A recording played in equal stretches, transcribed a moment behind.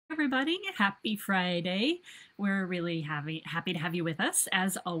everybody. Happy Friday. We're really happy to have you with us,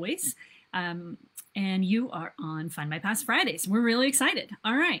 as always. And you are on Findmypast Fridays. We're really excited.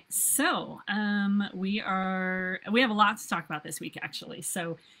 All right, so we have a lot to talk about this week, actually.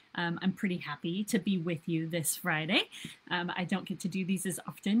 So I'm pretty happy to be with you this Friday. I don't get to do these as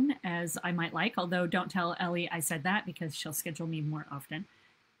often as I might like, although don't tell Ellie I said that because she'll schedule me more often.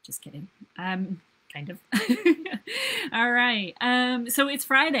 Just kidding. Kind of. All right. So it's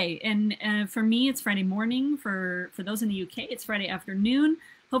Friday, and for me, it's Friday morning. For those in the UK, it's Friday afternoon.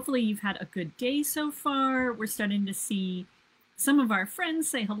 Hopefully you've had a good day so far. We're starting to see some of our friends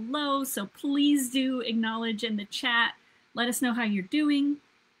say hello, so please do acknowledge in the chat. Let us know how you're doing,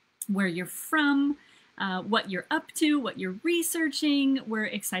 where you're from, what you're up to, what you're researching. We're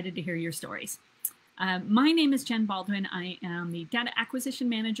excited to hear your stories. My name is Jen Baldwin. I am the Data Acquisition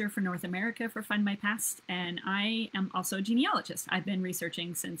Manager for North America for Findmypast, and I am also a genealogist. I've been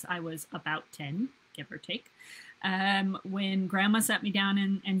researching since I was about 10, give or take, when Grandma sat me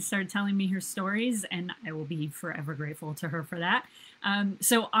down and started telling me her stories, and I will be forever grateful to her for that.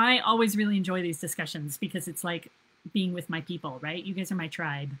 So I always really enjoy these discussions because it's like being with my people, right? You guys are my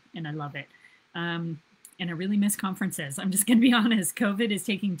tribe, and I love it. And I really miss conferences. I'm just going to be honest. COVID is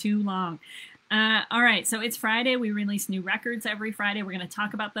taking too long. All right, so it's Friday. We release new records every Friday. We're going to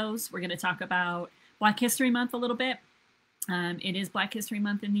talk about those. We're going to talk about Black History Month a little bit. It is Black History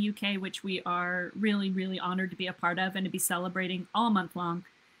Month in the UK, which we are really, really honored to be a part of and to be celebrating all month long.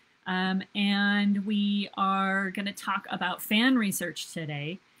 And we are going to talk about fan research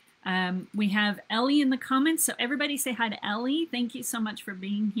today. We have Ellie in the comments, so everybody say hi to Ellie. Thank you so much for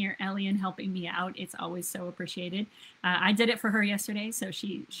being here, Ellie, and helping me out. It's always so appreciated. I did it for her yesterday, so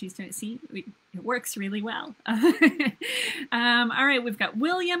she's doing it. See, it works really well. All right, we've got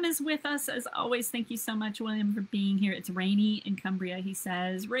William is with us as always. Thank you so much, William, for being here. It's rainy in Cumbria, he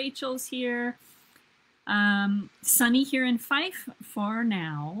says. Rachel's here. Sunny here in Fife for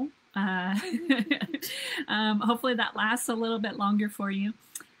now. Hopefully that lasts a little bit longer for you.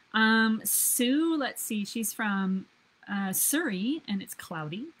 Sue, let's see, she's from Surrey, and it's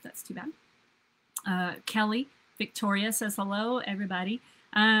cloudy. That's too bad. Kelly, Victoria says hello, everybody.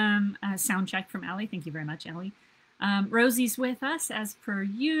 Sound check from Ellie. Thank you very much, Ellie. Rosie's with us, as per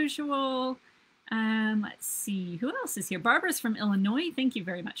usual. Let's see, who else is here? Barbara's from Illinois. Thank you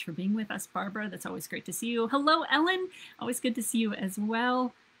very much for being with us, Barbara. That's always great to see you. Hello, Ellen. Always good to see you as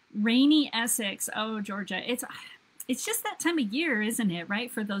well. Rainy Essex. Oh, Georgia. It's just that time of year, isn't it, right?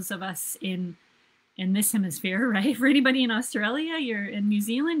 For those of us in this hemisphere, right? For anybody in Australia, you're in New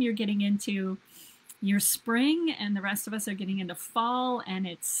Zealand, you're getting into your spring, and the rest of us are getting into fall, and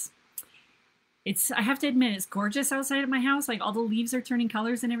it's I have to admit, it's gorgeous outside of my house. Like, all the leaves are turning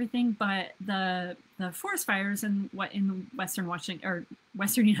colors and everything, but the forest fires in the western Washington or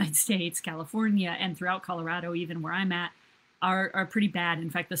western United States, California, and throughout Colorado, even where I'm at, are pretty bad.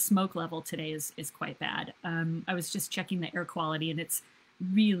 In fact, the smoke level today is quite bad. I was just checking the air quality, and it's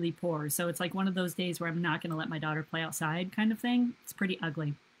really poor. So it's like one of those days where I'm not going to let my daughter play outside kind of thing. It's pretty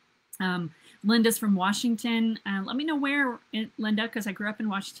ugly. Linda's from Washington. Let me know where, Linda, because I grew up in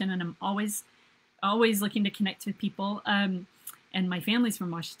Washington, and I'm always looking to connect with people. And my family's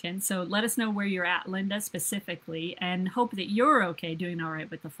from Washington. So let us know where you're at, Linda, specifically, and hope that you're okay, doing all right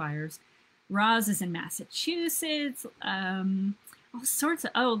with the fires. Roz is in Massachusetts. All sorts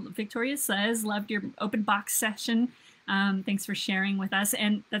of, oh, Victoria says, loved your open box session. Thanks for sharing with us.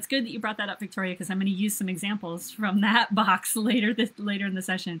 And that's good that you brought that up, Victoria, because I'm going to use some examples from that box later in the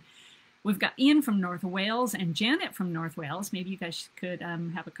session. We've got Ian from North Wales and Janet from North Wales. Maybe you guys could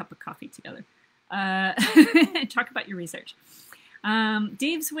have a cup of coffee together. Talk about your research.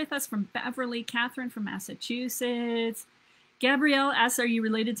 Dave's with us from Beverly. Catherine from Massachusetts. Gabrielle asks, are you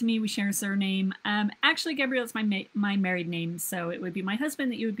related to me? We share a surname. Actually, Gabrielle is my married name, so it would be my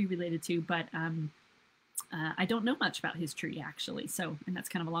husband that you would be related to, but I don't know much about his tree, actually, and that's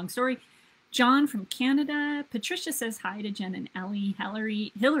kind of a long story. John from Canada. Patricia says hi to Jen and Ellie.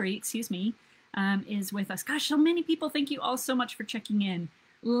 Hillary, excuse me, is with us. Gosh, so many people. Thank you all so much for checking in.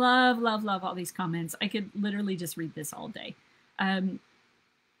 Love, love, love all these comments. I could literally just read this all day.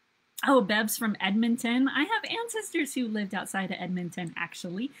 Oh, Beb's from Edmonton. I have ancestors who lived outside of Edmonton,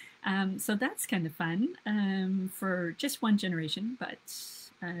 actually. So that's kind of fun for just one generation. But,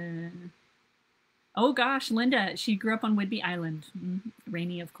 oh gosh, Linda, she grew up on Whidbey Island.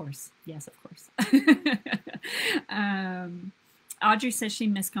 Rainy, of course. Yes, of course. Audrey says she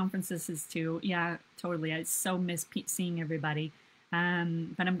missed conferences too. Yeah, totally. I so miss seeing everybody. But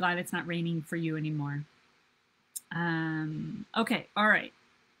I'm glad it's not raining for you anymore. Okay, all right.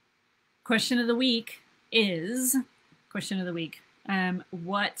 Question of the week is,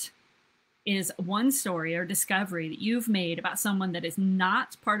 what is one story or discovery that you've made about someone that is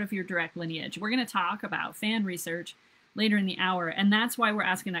not part of your direct lineage. We're going to talk about fan research later in the hour, and that's why we're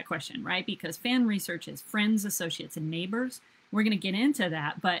asking that question, right? Because fan research is friends, associates, and neighbors. We're going to get into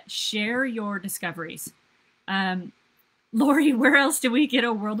that, but share your discoveries. Lori, where else do we get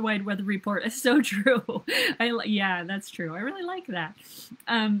a worldwide weather report? It's so true. Yeah, that's true. I really like that.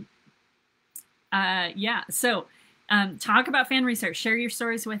 Yeah, so talk about fan research. Share your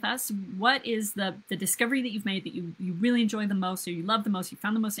stories with us. What is the discovery that you've made that you really enjoy the most, or you love the most, you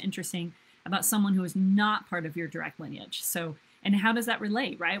found the most interesting about someone who is not part of your direct lineage? So, and how does that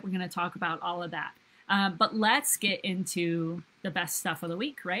relate, right? We're going to talk about all of that. But let's get into the best stuff of the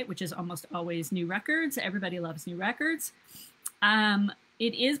week, right? Which is almost always new records. Everybody loves new records.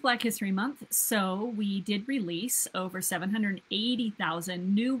 It is Black History Month, so we did release over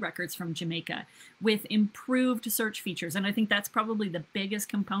 780,000 new records from Jamaica with improved search features. And I think that's probably the biggest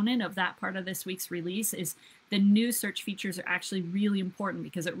component of that part of this week's release is the new search features are actually really important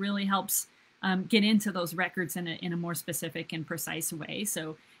because it really helps get into those records in a more specific and precise way.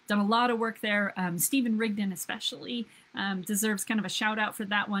 So done a lot of work there. Stephen Rigdon especially deserves kind of a shout out for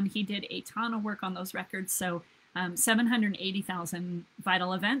that one. He did a ton of work on those records. So 780,000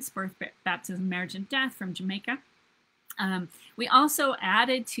 vital events, birth, baptism, marriage, and death from Jamaica. We also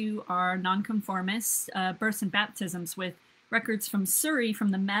added to our nonconformist births and baptisms with records from Surrey from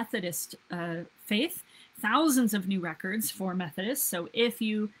the Methodist faith. Thousands of new records for Methodists. So if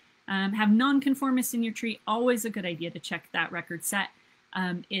you have nonconformists in your tree, always a good idea to check that record set.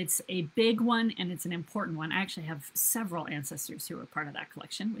 It's a big one and it's an important one. I actually have several ancestors who are part of that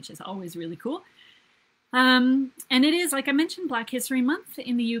collection, which is always really cool. And it is, like I mentioned, Black History Month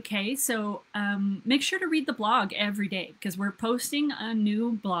in the UK, so make sure to read the blog every day because we're posting a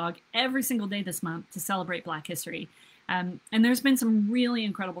new blog every single day this month to celebrate Black history. And there's been some really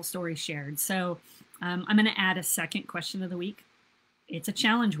incredible stories shared. So I'm going to add a second question of the week. It's a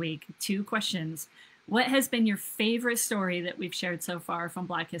challenge week, 2 questions. What has been your favorite story that we've shared so far from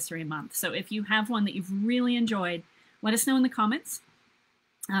Black History Month? So if you have one that you've really enjoyed, let us know in the comments.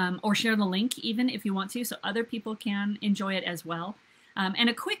 Or share the link even if you want to so other people can enjoy it as well. And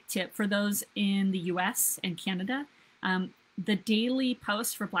a quick tip for those in the US and Canada, the daily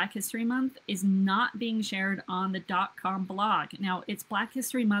post for Black History Month is not being shared on the .com blog. Now, it's Black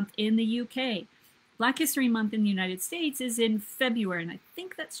History Month in the UK. Black History Month in the United States is in February, and I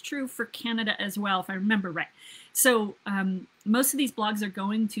think that's true for Canada as well, if I remember right. So most of these blogs are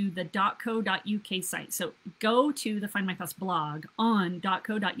going to the .co.uk site. So go to the Findmypast blog on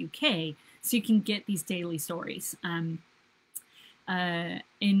 .co.uk so you can get these daily stories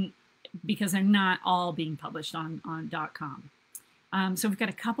because they're not all being published on .com. So we've got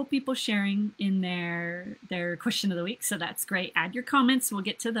a couple people sharing in their question of the week, so that's great. Add your comments. We'll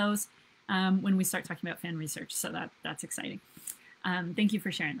get to those when we start talking about fan research, so that's exciting. Thank you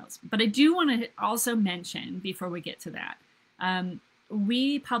for sharing those. But I do want to also mention, before we get to that,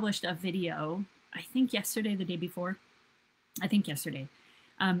 we published a video, I think yesterday, the day before, I think yesterday,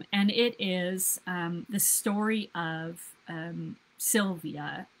 and it is the story of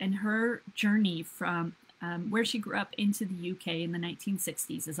Sylvia and her journey from where she grew up into the UK in the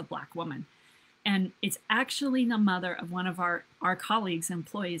 1960s as a Black woman. And it's actually the mother of one of our colleagues,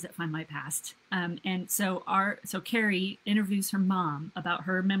 employees at Findmypast. And so Carrie interviews her mom about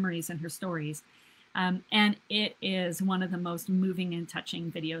her memories and her stories. And it is one of the most moving and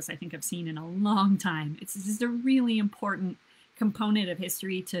touching videos I think I've seen in a long time. It's just a really important component of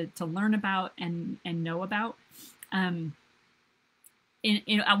history to learn about and know about. At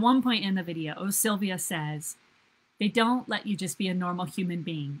one point in the video, Sylvia says, "They don't let you just be a normal human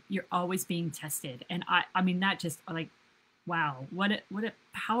being. You're always being tested." And I mean, that just like, wow, what a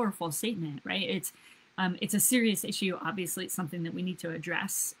powerful statement, right? It's a serious issue. Obviously, it's something that we need to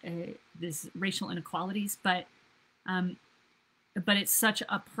address, this racial inequalities, but it's such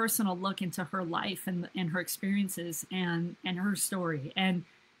a personal look into her life and her experiences and her story. And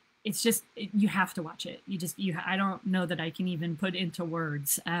it's just, you have to watch it. I don't know that I can even put into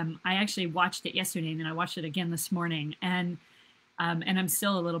words. I actually watched it yesterday and then I watched it again this morning, and I'm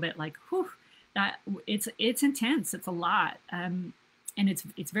still a little bit like, whew, that it's intense. It's a lot. And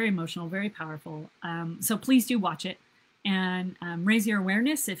it's very emotional, very powerful. So please do watch it and raise your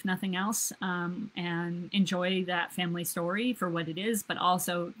awareness, if nothing else, and enjoy that family story for what it is, but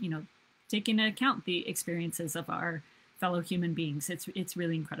also, take into account the experiences of our fellow human beings. It's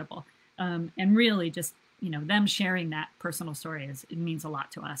really incredible. And really just, them sharing that personal story it means a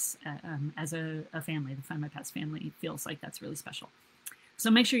lot to us as a family. The Findmypast family feels like that's really special. So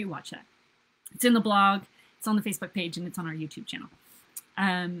make sure you watch that. It's in the blog. It's on the Facebook page and it's on our YouTube channel.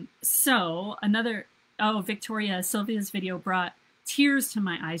 So another, oh, Victoria, Sylvia's video brought tears to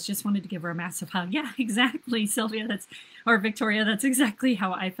my eyes. Just wanted to give her a massive hug. Yeah, exactly, Sylvia. Or Victoria, that's exactly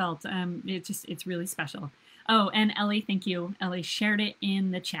how I felt. It's really special. Oh, and Ellie, thank you. Ellie shared it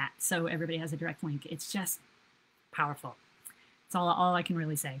in the chat, so everybody has a direct link. It's just powerful. It's all I can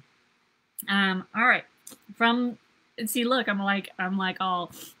really say. All right. See, look, I'm like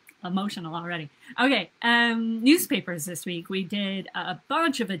all emotional already. Okay, newspapers this week. We did a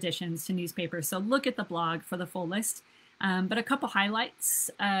bunch of additions to newspapers, so look at the blog for the full list. But a couple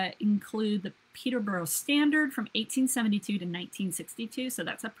highlights include the Peterborough Standard from 1872 to 1962, so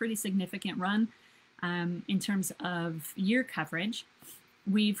that's a pretty significant run in terms of year coverage.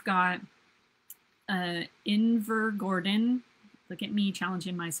 We've got Invergordon. Look at me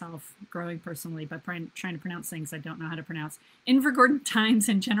challenging myself, growing personally by trying to pronounce things I don't know how to pronounce. Invergordon Times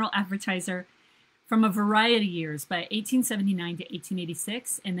and General Advertiser from a variety of years, by 1879 to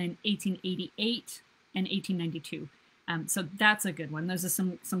 1886, and then 1888 and 1892. So that's a good one. Those are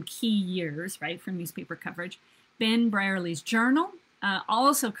some key years, right, for newspaper coverage. Ben Brierley's Journal,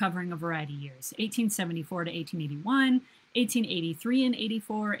 also covering a variety of years, 1874 to 1881, 1883 and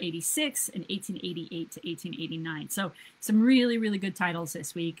 84, 86, and 1888 to 1889. So some really, really good titles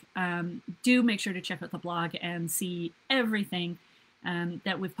this week. Do make sure to check out the blog and see everything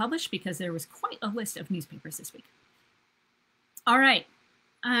that we've published, because there was quite a list of newspapers this week. All right,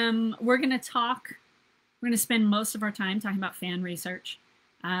 we're going to spend most of our time talking about fan research.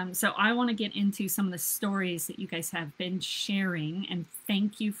 So I want to get into some of the stories that you guys have been sharing, and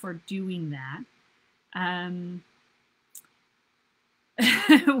thank you for doing that.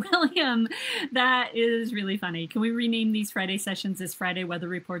 William, that is really funny. Can we rename these Friday sessions as Friday weather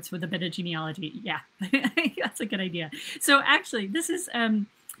reports with a bit of genealogy? Yeah, that's a good idea. So actually, this is,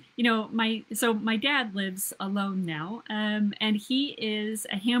 you know, my dad lives alone now, and he is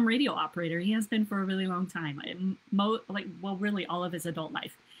a ham radio operator. He has been for a really long time, really all of his adult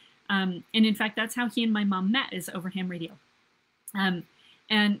life. And in fact, that's how he and my mom met, is over ham radio.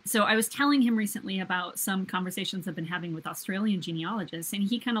 And so I was telling him recently about some conversations I've been having with Australian genealogists, and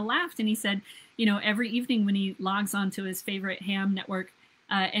he kind of laughed and he said, you know, every evening when he logs onto his favorite ham network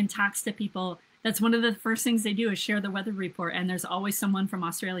and talks to people, that's one of the first things they do is share the weather report. And there's always someone from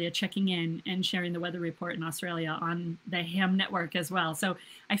Australia checking in and sharing the weather report in Australia on the ham network as well. So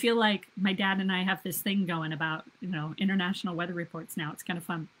I feel like my dad and I have this thing going about, you know, international weather reports now. It's kind of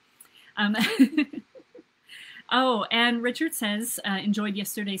fun. Oh, and Richard says, enjoyed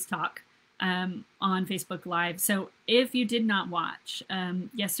yesterday's talk on Facebook Live. So if you did not watch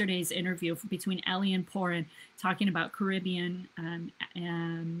yesterday's interview between Ellie and Porin talking about Caribbean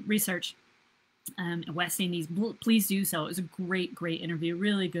research in West Indies, please do so. It was a great, great interview.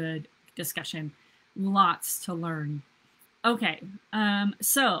 Really good discussion. Lots to learn. Okay,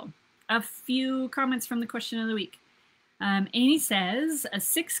 so a few comments from the question of the week. Amy says, a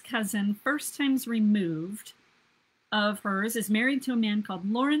sixth cousin, first times removed, of hers is married to a man called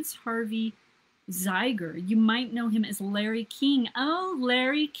Lawrence Harvey Zeiger. You might know him as Larry King. Oh,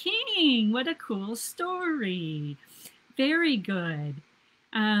 Larry King. What a cool story. Very good.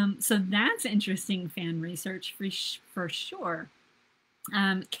 So that's interesting fan research for sure.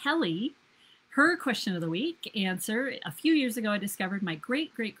 Kelly, her question of the week answer: a few years ago, I discovered my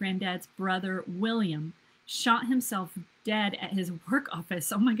great-great-granddad's brother, William, shot himself dead at his work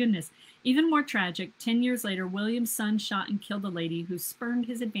office. Oh my goodness. Even more tragic, 10 years later, William's son shot and killed a lady who spurned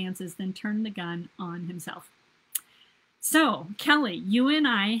his advances, then turned the gun on himself. So, Kelly, you and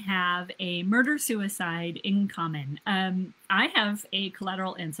I have a murder-suicide in common. I have a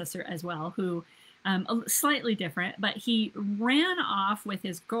collateral ancestor as well, who, slightly different, but he ran off with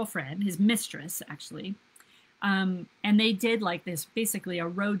his girlfriend, his mistress, actually. And they did like this, basically a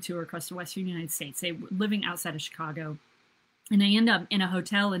road tour across the western United States. They were living outside of Chicago, and they end up in a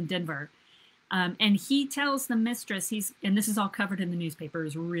hotel in Denver. And he tells the mistress, and this is all covered in the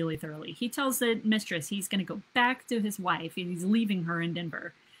newspapers really thoroughly. He tells the mistress he's going to go back to his wife, and he's leaving her in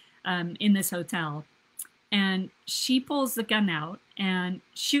Denver, in this hotel. And she pulls the gun out and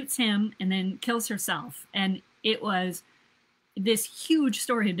shoots him and then kills herself. And it was this huge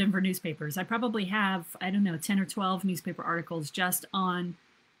story in Denver newspapers. I probably have, I don't know, 10 or 12 newspaper articles just on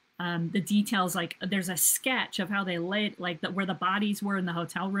the details. Like, there's a sketch of how they laid, like, where the bodies were in the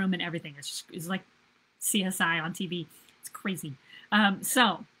hotel room and everything. It's like CSI on TV. It's crazy.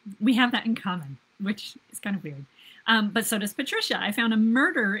 So we have that in common, which is kind of weird. But so does Patricia. I found a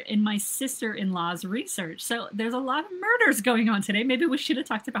murder in my sister-in-law's research. So there's a lot of murders going on today. Maybe we should have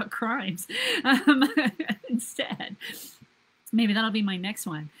talked about crimes instead. Maybe that'll be my next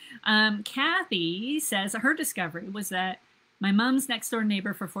one. Kathy says her discovery was that my mom's next door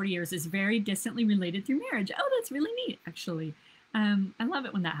neighbor for 40 years is very distantly related through marriage. Oh, that's really neat, actually. I love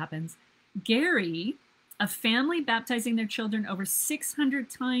it when that happens. Gary, a family baptizing their children over 600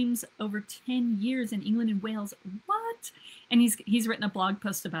 times over 10 years in England and Wales. What? And he's written a blog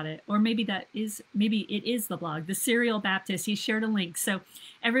post about it. Or maybe it is the blog, The Serial Baptist. He shared a link. So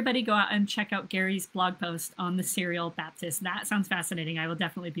everybody go out and check out Gary's blog post on the Serial Baptist. That sounds fascinating. I will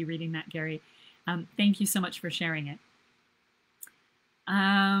definitely be reading that, Gary. Thank you so much for sharing it.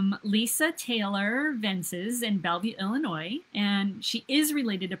 Lisa Taylor Vences in Bellevue, Illinois, and she is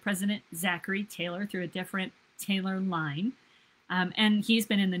related to President Zachary Taylor through a different Taylor line. And he's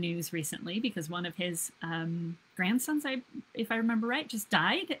been in the news recently because one of his grandsons, if I remember right, just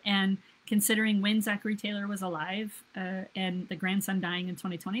died. And considering when Zachary Taylor was alive and the grandson dying in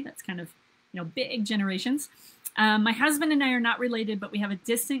 2020, that's kind of, big generations. My husband and I are not related, but we have a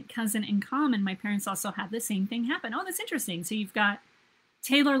distant cousin in common. My parents also had the same thing happen. Oh, that's interesting. So you've got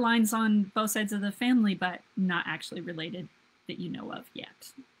Taylor lines on both sides of the family, but not actually related that you know of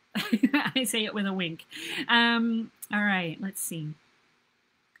yet. I say it with a wink. All right, let's see.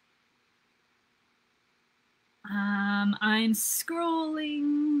 I'm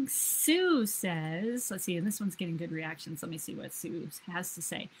scrolling. Sue says, let's see, and this one's getting good reactions. Let me see what Sue has to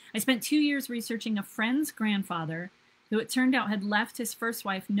say. I spent 2 years researching a friend's grandfather who it turned out had left his first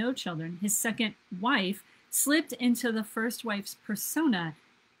wife no children. His second wife slipped into the first wife's persona,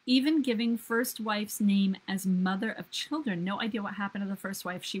 even giving first wife's name as mother of children. No idea what happened to the first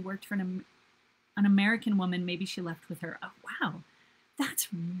wife. She worked for an American woman. Maybe she left with her. Oh, wow. That's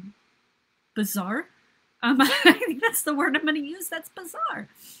bizarre. I think that's the word I'm going to use. That's bizarre.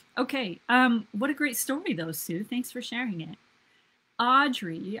 Okay. What a great story, though, Sue. Thanks for sharing it.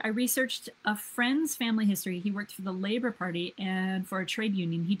 Audrey, I researched a friend's family history. He worked for the Labor Party and for a trade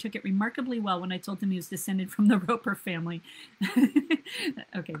union. He took it remarkably well when I told him he was descended from the Roper family.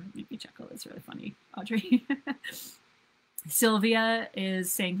 Okay, that made me chuckle. That's really funny, Audrey. Sylvia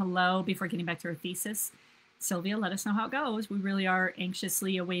is saying hello before getting back to her thesis. Sylvia, let us know how it goes. We really are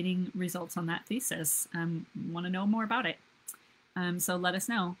anxiously awaiting results on that thesis. Want to know more about it. So let us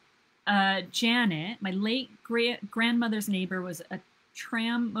know. Janet, my late grandmother's neighbor, was a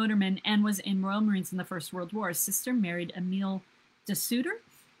tram motorman and was in Royal Marines in the First World War. His sister married Emile de Sutter,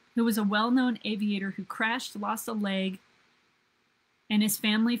 who was a well-known aviator who crashed, lost a leg, and his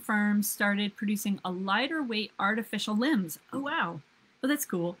family firm started producing a lighter weight artificial limbs. Oh, wow. Oh, that's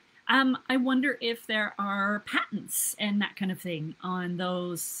cool. I wonder if there are patents and that kind of thing on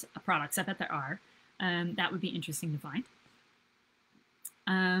those products. I bet there are. That would be interesting to find.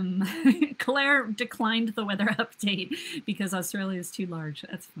 Claire declined the weather update because Australia is too large.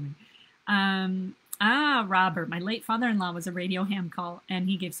 That's funny. Robert, my late father-in-law was a radio ham call, and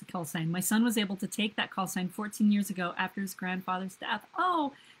he gives the call sign. My son was able to take that call sign 14 years ago after his grandfather's death.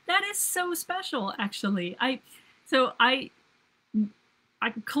 Oh, that is so special, actually. I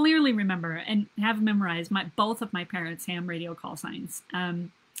clearly remember and have memorized both of my parents' ham radio call signs.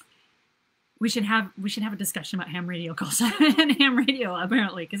 We should have a discussion about ham radio call sign and ham radio,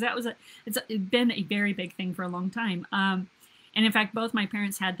 apparently, because it's been a very big thing for a long time. And in fact, both my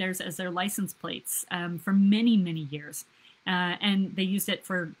parents had theirs as their license plates for many, many years, and they used it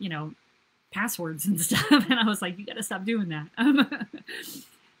for passwords and stuff. And I was like, you got to stop doing that.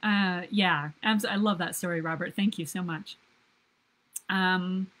 Yeah, I love that story, Robert. Thank you so much.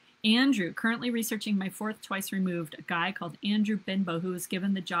 Andrew, currently researching my fourth twice removed, a guy called Andrew Benbow, who was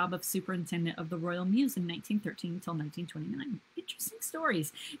given the job of superintendent of the Royal Mews in 1913 until 1929. Interesting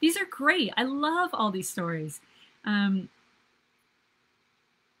stories. These are great. I love all these stories.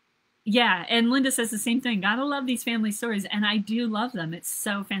 Yeah, and Linda says the same thing. Gotta love these family stories, and I do love them. It's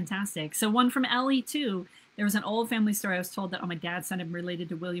so fantastic. So one from Ellie, too. There was an old family story I was told that on my dad's side I'm related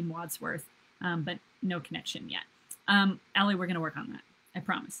to William Wadsworth, but no connection yet. Ellie, we're going to work on that. I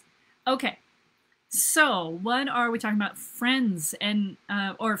promise. Okay, so what are we talking about? Friends and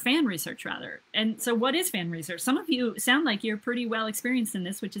or fan research, rather. And so what is fan research? Some of you sound like you're pretty well experienced in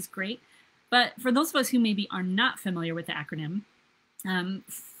this, which is great. But for those of us who maybe are not familiar with the acronym,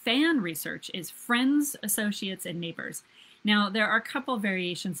 fan research is friends, associates, and neighbors. Now, there are a couple of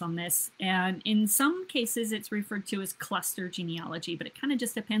variations on this, and in some cases it's referred to as cluster genealogy, but it kind of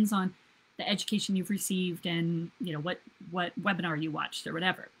just depends on the education you've received and what webinar you watched or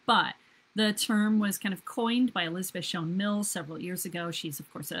whatever. But the term was kind of coined by Elizabeth Shown Mills several years ago. She's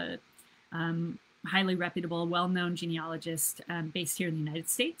of course a highly reputable, well-known genealogist based here in the United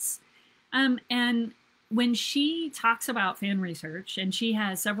States. And when she talks about fan research, and she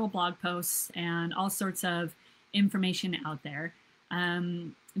has several blog posts and all sorts of information out there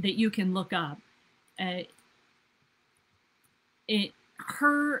that you can look up.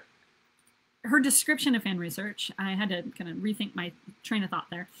 Her description of fan research, I had to kind of rethink my train of thought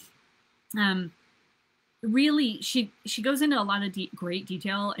there. Really, she goes into a lot of great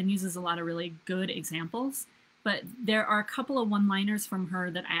detail and uses a lot of really good examples. But there are a couple of one-liners from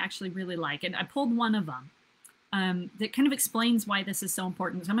her that I actually really like. And I pulled one of them that kind of explains why this is so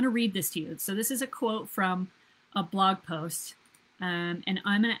important. So I'm going to read this to you. So this is a quote from a blog post. And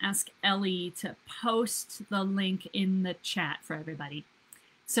I'm going to ask Ellie to post the link in the chat for everybody.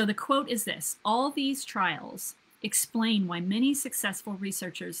 So the quote is this: "All these trials explain why many successful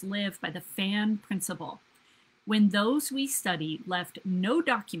researchers live by the fan principle. When those we study left no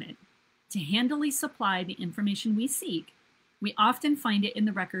document to handily supply the information we seek, we often find it in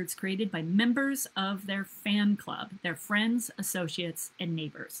the records created by members of their fan club, their friends, associates, and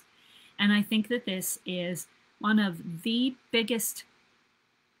neighbors." And I think that this is one of the biggest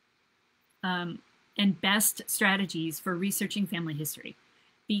and best strategies for researching family history,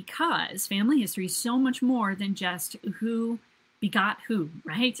 because family history is so much more than just who begot who,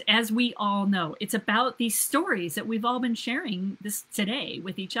 right? As we all know, it's about these stories that we've all been sharing this today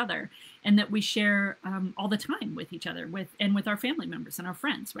with each other, and that we share all the time with each other, with our family members and our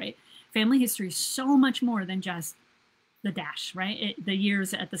friends, right? Family history is so much more than just the dash, right? The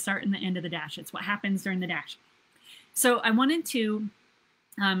years at the start and the end of the dash. It's what happens during the dash. So I wanted to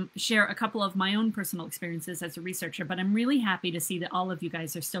share a couple of my own personal experiences as a researcher, but I'm really happy to see that all of you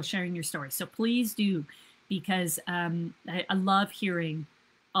guys are still sharing your stories. So please do, because I love hearing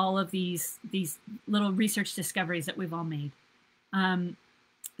all of these little research discoveries that we've all made.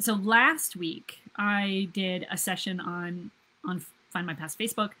 So last week I did a session on Findmypast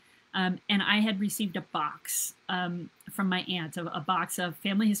Facebook, and I had received a box from my aunt, a box of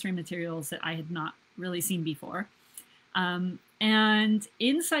family history materials that I had not really seen before. And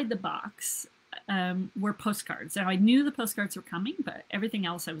inside the box were postcards. Now I knew the postcards were coming, but everything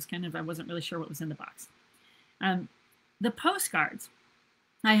else I wasn't really sure what was in the box. The postcards,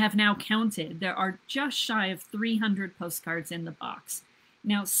 I have now counted. There are just shy of 300 postcards in the box.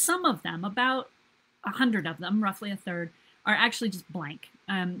 Now, some of them, about 100 of them, roughly a third, are actually just blank.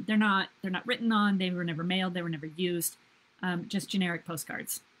 They're not written on. They were never mailed. They were never used. Just generic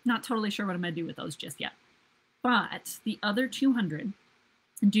postcards. Not totally sure what I'm going to do with those just yet. But the other 200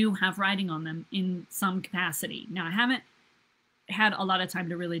 do have writing on them in some capacity. Now, I haven't had a lot of time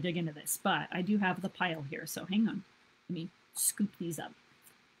to really dig into this, but I do have the pile here. So hang on. Let me scoop these up.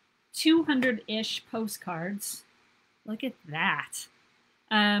 200-ish postcards. Look at that.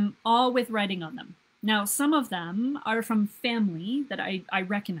 All with writing on them. Now, some of them are from family that I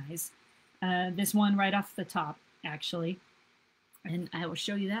recognize. This one right off the top, actually. And I will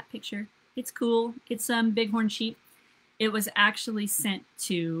show you that picture. It's cool. It's bighorn sheep. It was actually sent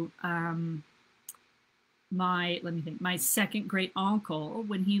to my second great uncle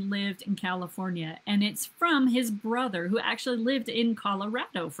when he lived in California. And it's from his brother, who actually lived in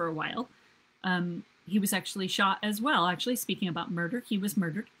Colorado for a while. He was actually shot as well. Actually, speaking about murder, he was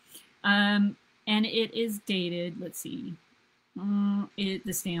murdered. And it is dated, let's see.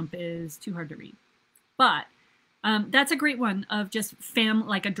 The stamp is too hard to read. But that's a great one of just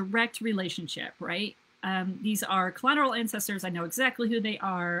like a direct relationship, right? These are collateral ancestors. I know exactly who they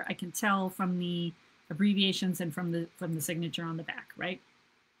are. I can tell from the abbreviations and from the signature on the back, right?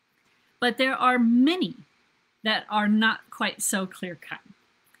 But there are many that are not quite so clear-cut.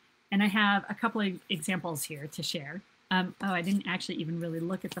 And I have a couple of examples here to share. I didn't actually even really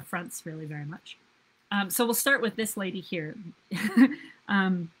look at the fronts really very much. So we'll start with this lady here.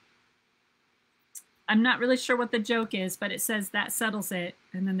 I'm not really sure what the joke is, but it says that settles it.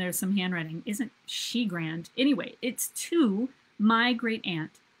 And then there's some handwriting. Isn't she grand? Anyway, it's to my great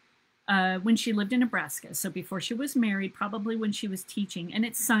aunt when she lived in Nebraska. So before she was married, probably when she was teaching. And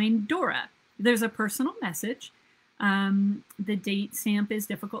it's signed Dora. There's a personal message. The date stamp is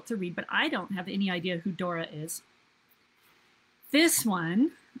difficult to read, but I don't have any idea who Dora is. This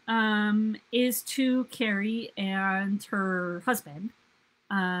one is to Carrie and her husband.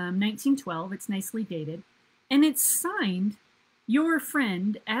 1912. It's nicely dated. And it's signed, your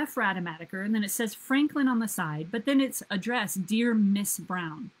friend, F. Rademacher, and then it says Franklin on the side, but then it's addressed, Dear Miss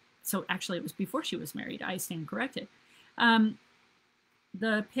Brown. So actually it was before she was married. I stand corrected.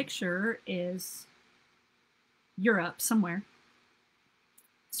 The picture is Europe somewhere.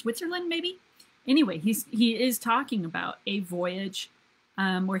 Switzerland, maybe? Anyway, he is talking about a voyage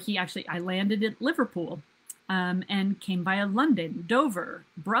where I landed at Liverpool. And came via London, Dover,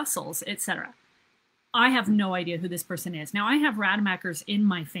 Brussels, etc. I have no idea who this person is. Now, I have Rademachers in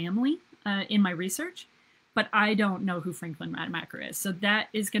my family, in my research, but I don't know who Franklin Rademacher is. So that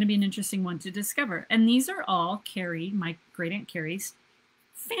is going to be an interesting one to discover. And these are all Carrie, my great aunt Carrie's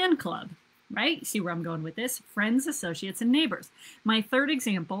fan club, right? See where I'm going with this? Friends, associates, and neighbors. My third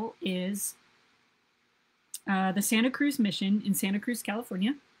example is the Santa Cruz Mission in Santa Cruz,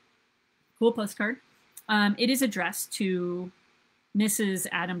 California. Cool postcard. It is addressed to Mrs.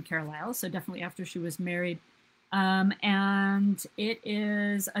 Adam Carlisle, so definitely after she was married. And it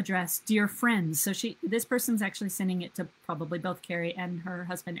is addressed, dear friends. So this person's actually sending it to probably both Carrie and her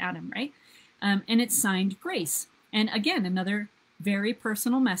husband Adam, right? And it's signed Grace. And again, another very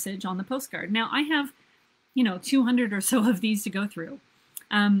personal message on the postcard. Now I have, 200 or so of these to go through.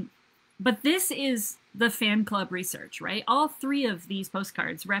 But this is the fan club research, right? All three of these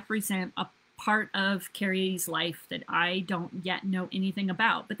postcards represent a part of Carrie's life that I don't yet know anything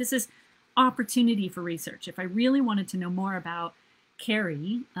about. But this is opportunity for research. If I really wanted to know more about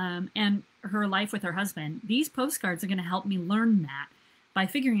Carrie and her life with her husband, these postcards are going to help me learn that by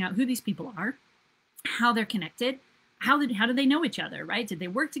figuring out who these people are, how they're connected, how do they know each other, right? Did they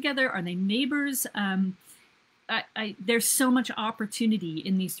work together? Are they neighbors? There's so much opportunity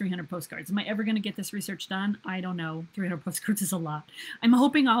in these 300 postcards. Am I ever going to get this research done? I don't know. 300 postcards is a lot. I'm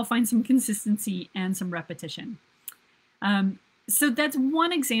hoping I'll find some consistency and some repetition. So that's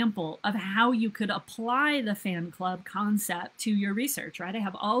one example of how you could apply the fan club concept to your research, right? I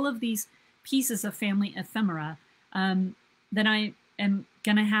have all of these pieces of family ephemera that I am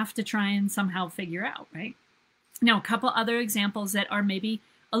going to have to try and somehow figure out, right? Now, a couple other examples that are maybe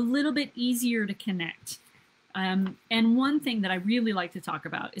a little bit easier to connect. And one thing that I really like to talk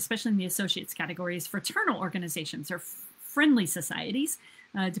about, especially in the associates category, is fraternal organizations or friendly societies,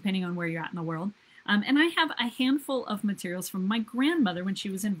 depending on where you're at in the world. And I have a handful of materials from my grandmother when she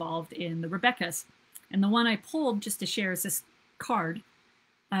was involved in the Rebeccas. And the one I pulled just to share is this card.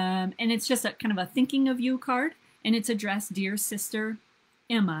 And it's just a kind of a thinking of you card. And it's addressed, Dear Sister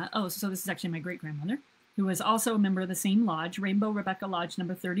Emma. Oh, so this is actually my great-grandmother, who was also a member of the same lodge, Rainbow Rebecca Lodge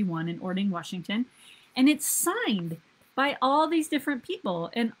number 31 in Ording, Washington. And it's signed by all these different people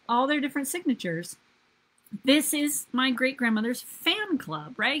and all their different signatures. This is my great-grandmother's fan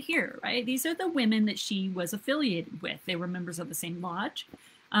club right here, right? These are the women that she was affiliated with. They were members of the same lodge.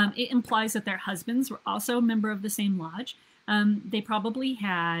 It implies that their husbands were also a member of the same lodge. They probably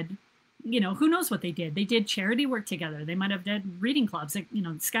had, who knows what they did. They did charity work together. They might have done reading clubs. The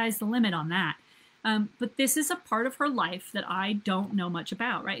sky's the limit on that. But this is a part of her life that I don't know much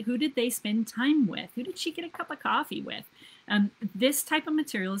about, right? Who did they spend time with? Who did she get a cup of coffee with? This type of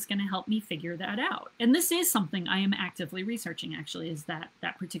material is going to help me figure that out. And this is something I am actively researching, actually, is that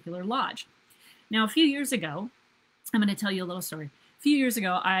particular lodge. Now, a few years ago, I'm going to tell you a little story. A few years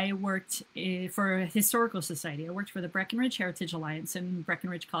ago, I worked for a historical society. I worked for the Breckenridge Heritage Alliance in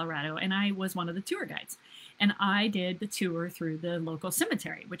Breckenridge, Colorado, and I was one of the tour guides. And I did the tour through the local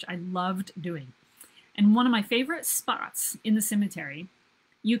cemetery, which I loved doing. And one of my favorite spots in the cemetery,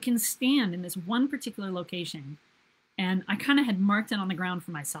 you can stand in this one particular location. And I kind of had marked it on the ground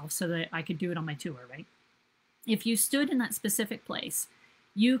for myself so that I could do it on my tour, right? If you stood in that specific place,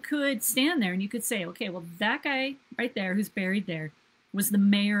 you could stand there and you could say, okay, well, that guy right there who's buried there was the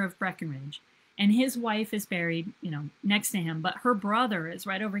mayor of Breckenridge. And his wife is buried, next to him, but her brother is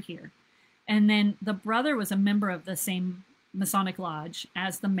right over here. And then the brother was a member of the same Masonic lodge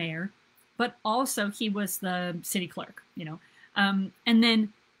as the mayor, but also he was the city clerk, and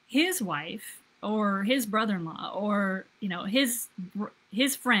then his wife or his brother-in-law or,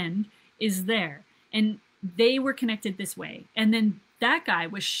 his friend is there, and they were connected this way. And then that guy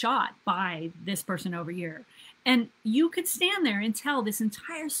was shot by this person over here. And you could stand there and tell this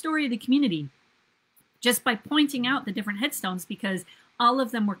entire story of the community just by pointing out the different headstones, because all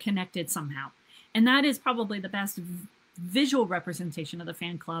of them were connected somehow. And that is probably the best visual representation of the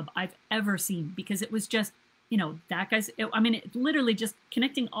fan club I've ever seen, because it was just, that guy's, it literally just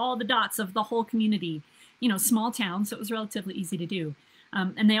connecting all the dots of the whole community, small town. So it was relatively easy to do.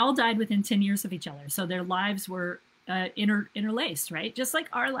 And they all died within 10 years of each other. So their lives were interlaced, right? Just like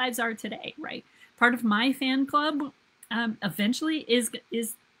our lives are today, right? Part of my fan club eventually is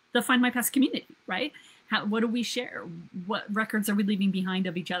the Find My Past community, right? What do we share? What records are we leaving behind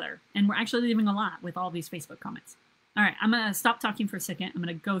of each other? And we're actually leaving a lot with all these Facebook comments. All right, I'm going to stop talking for a second. I'm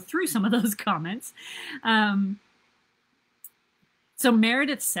going to go through some of those comments. So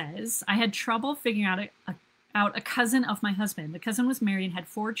Meredith says, I had trouble figuring out a cousin of my husband. The cousin was married and had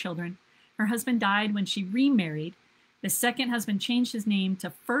 4 children. Her husband died when she remarried. The second husband changed his name to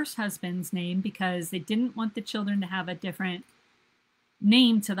first husband's name because they didn't want the children to have a different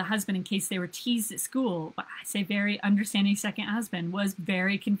name to the husband in case they were teased at school. But I say very understanding second husband was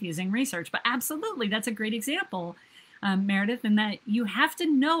very confusing research. But absolutely, that's a great example, Meredith, in that you have to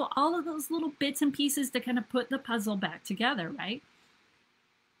know all of those little bits and pieces to kind of put the puzzle back together, right?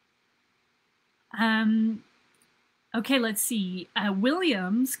 Okay, let's see.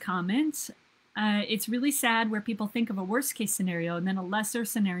 William's comment. It's really sad where people think of a worst case scenario and then a lesser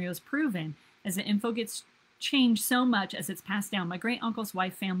scenario is proven as the info gets changed so much as it's passed down. My great uncle's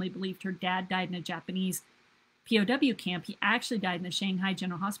wife family believed her dad died in a Japanese POW camp. He actually died in the Shanghai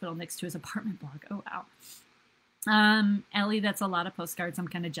General Hospital next to his apartment block. Oh, wow. Ellie, that's a lot of postcards. I'm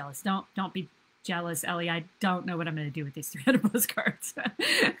kind of jealous. Don't be jealous, Ellie. I don't know what I'm going to do with these 300 postcards.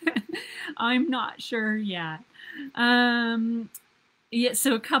 I'm not sure yet. Yeah,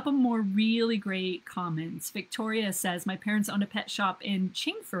 so a couple more really great comments. Victoria says, my parents owned a pet shop in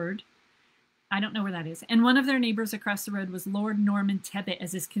Chingford. I don't know where that is. And one of their neighbors across the road was Lord Norman Tebbit,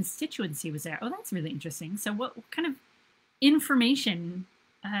 as his constituency was there. Oh, that's really interesting. So what kind of information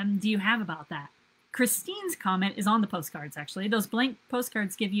do you have about that? Christine's comment is on the postcards, actually. Those blank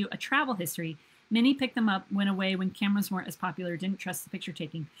postcards give you a travel history. Many picked them up, went away when cameras weren't as popular, didn't trust the picture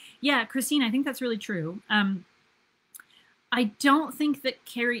taking. Yeah, Christine, I think that's really true. I don't think that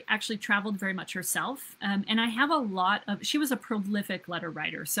Carrie actually traveled very much herself. And I have a lot of, she was a prolific letter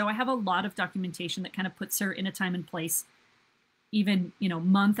writer. So I have a lot of documentation that kind of puts her in a time and place, even, you know,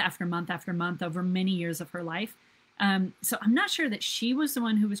 month after month after month over many years of her life. So I'm not sure that she was the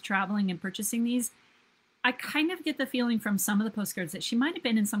one who was traveling and purchasing these. I kind of get the feeling from some of the postcards that she might have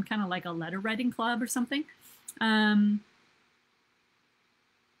been in some kind of like a letter writing club or something.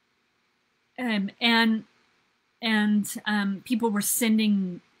 People were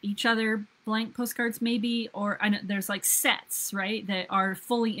sending each other blank postcards maybe, or I know there's like sets, right, that are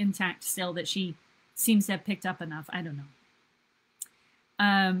fully intact still that she seems to have picked up enough. I don't know.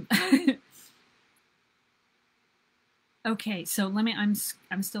 Okay, so let me, I'm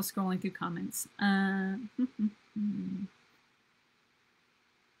still scrolling through comments.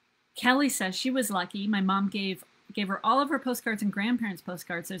 Kelly says she was lucky. My mom gave her all of her postcards and grandparents'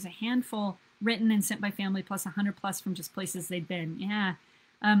 postcards. There's a handful written and sent by family, plus 100 plus from just places they'd been. Yeah,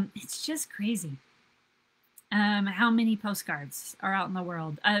 it's just crazy how many postcards are out in the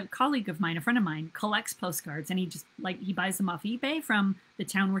world. A colleague of mine, a friend of mine, collects postcards, and he buys them off eBay from the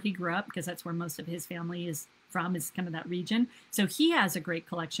town where he grew up, because that's where most of his family is from, is kind of that region. So he has a great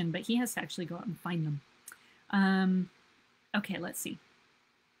collection, but he has to actually go out and find them. Okay, let's see.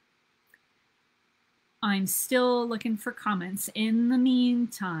 I'm still looking for comments. In the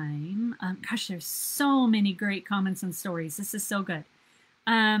meantime, gosh, there's so many great comments and stories. This is so good.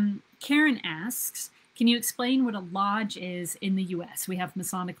 Karen asks, can you explain what a lodge is in the U.S.? We have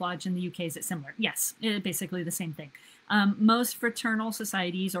Masonic Lodge in the UK. Is it similar? Yes, basically the same thing. Most fraternal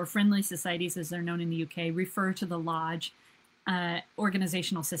societies, or friendly societies as they're known in the UK, refer to the lodge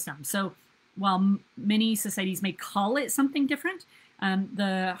organizational system. So while many societies may call it something different,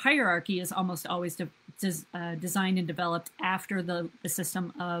 the hierarchy is almost always designed and developed after the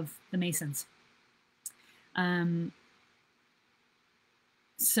system of the Masons.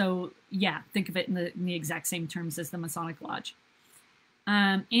 So yeah, think of it in the exact same terms as the Masonic Lodge.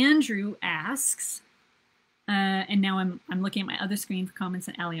 Andrew asks, and now I'm looking at my other screen for comments,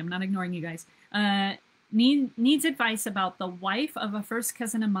 and Allie, I'm not ignoring you guys. Needs advice about the wife of a first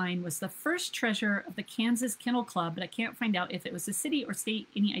cousin of mine was the first treasurer of the Kansas Kennel Club, but I can't find out if it was a city or state.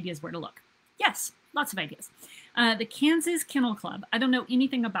 Any ideas where to look? Yes, lots of ideas. The Kansas Kennel Club, I don't know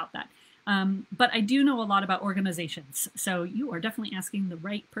anything about that. But I do know a lot about organizations. So you are definitely asking the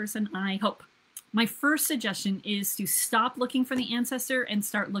right person, I hope. My first suggestion is to stop looking for the ancestor and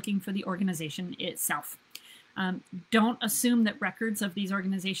start looking for the organization itself. Don't assume that records of these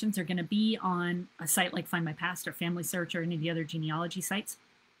organizations are going to be on a site like Findmypast or Family Search or any of the other genealogy sites.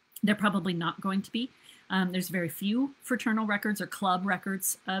 They're probably not going to be. There's very few fraternal records or club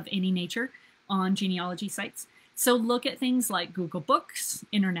records of any nature on genealogy sites. So look at things like Google Books,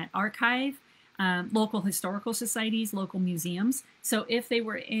 Internet Archive, local historical societies, local museums. So if they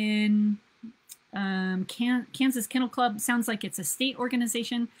were in Kansas Kennel Club, sounds like it's a state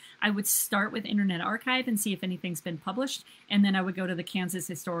organization, I would start with Internet Archive and see if anything's been published. And then I would go to the Kansas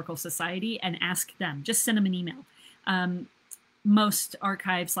Historical Society and ask them, just send them an email. Most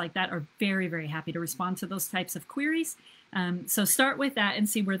archives like that are very, very happy to respond to those types of queries. So start with that and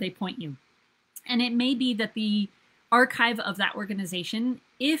see where they point you. And it may be that the archive of that organization,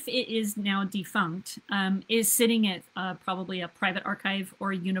 if it is now defunct, is sitting at probably a private archive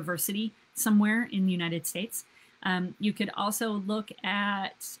or a university somewhere in the United States. You could also look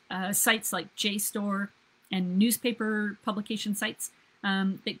at sites like JSTOR and newspaper publication sites.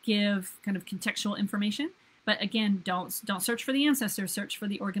 that give kind of contextual information. But again, don't search for the ancestor, search for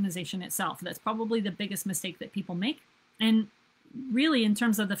the organization itself. That's probably the biggest mistake that people make. And really, in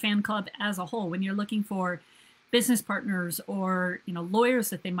terms of the fan club as a whole, when you're looking for business partners or lawyers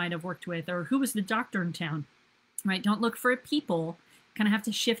that they might have worked with, or who was the doctor in town, right? Don't look for people. Kind of have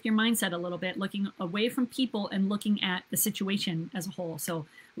to shift your mindset a little bit, looking away from people and looking at the situation as a whole. So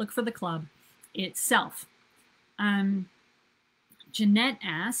look for the club itself. Jeanette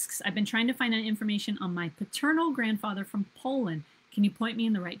asks, I've been trying to find out information on my paternal grandfather from Poland. Can you point me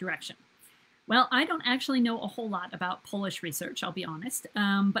in the right direction? Well, I don't actually know a whole lot about Polish research, I'll be honest,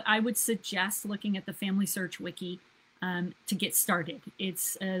 but I would suggest looking at the Family Search Wiki to get started.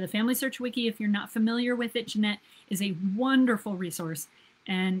 It's the Family Search Wiki, if you're not familiar with it, Jeanette, is a wonderful resource.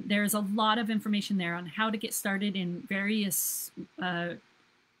 And there's a lot of information there on how to get started in various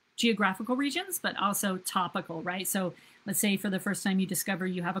geographical regions, but also topical, right? So let's say for the first time you discover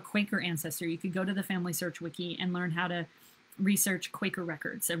you have a Quaker ancestor, you could go to the Family Search Wiki and learn how to research Quaker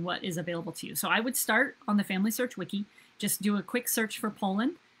records and what is available to you. So I would start on the Family Search Wiki, just do a quick search for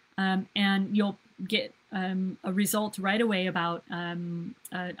Poland, and you'll get a result right away about an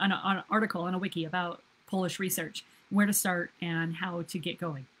article on a wiki about Polish research, where to start and how to get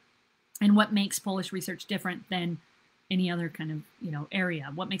going, and what makes Polish research different than any other kind of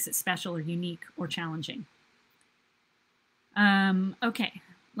area. What makes it special or unique or challenging? Okay,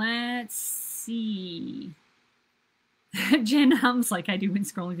 let's see. Jen hums like I do when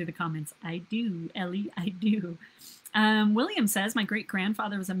scrolling through the comments. I do, Ellie, I do. William says, my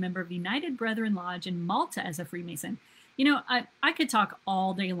great-grandfather was a member of the United Brethren Lodge in Malta as a Freemason. I could talk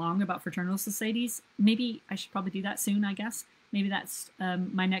all day long about fraternal societies. Maybe I should probably do that soon, I guess. Maybe that's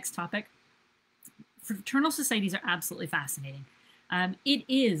my next topic. Fraternal societies are absolutely fascinating. It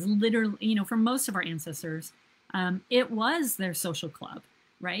is literally, for most of our ancestors, it was their social club,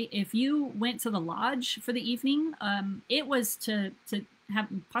 right? If you went to the lodge for the evening, it was to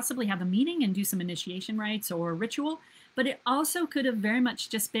possibly have a meeting and do some initiation rites or ritual, but it also could have very much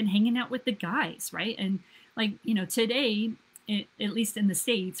just been hanging out with the guys, right? And today, at least in the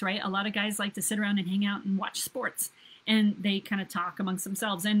States, right, a lot of guys like to sit around and hang out and watch sports, and they kind of talk amongst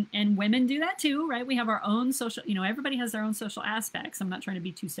themselves, and women do that too, right? We have our own social, everybody has their own social aspects. I'm not trying to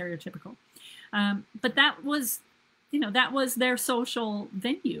be too stereotypical, but that was their social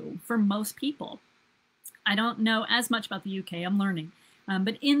venue for most people. I don't know as much about the UK, I'm learning.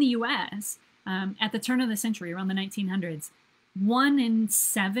 But in the US, at the turn of the century, around the 1900s, 1 in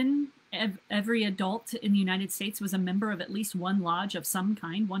 7 every adult in the United States was a member of at least one lodge of some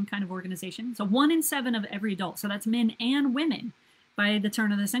kind, one kind of organization. So 1 in 7 of every adult. So that's men and women by the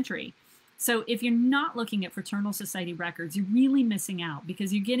turn of the century. So if you're not looking at fraternal society records, you're really missing out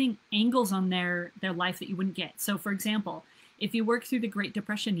because you're getting angles on their life that you wouldn't get. So for example, if you work through the Great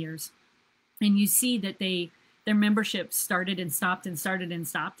Depression years and you see that their membership started and stopped and started and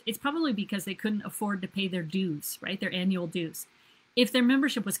stopped, it's probably because they couldn't afford to pay their dues, right? Their annual dues. If their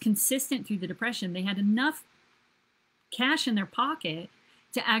membership was consistent through the Depression, they had enough cash in their pocket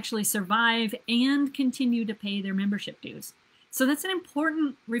to actually survive and continue to pay their membership dues. So that's an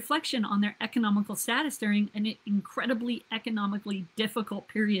important reflection on their economical status during an incredibly economically difficult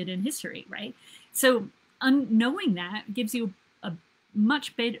period in history, right? So knowing that gives you a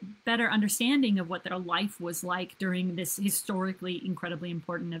much better understanding of what their life was like during this historically incredibly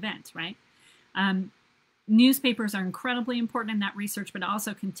important event, right? Newspapers are incredibly important in that research, but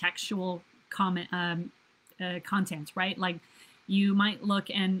also contextual content, right? Like you might look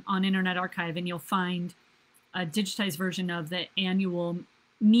on Internet Archive and you'll find a digitized version of the annual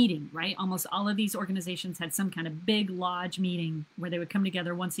meeting, right? Almost all of these organizations had some kind of big lodge meeting where they would come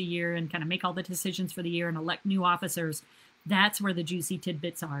together once a year and kind of make all the decisions for the year and elect new officers. That's where the juicy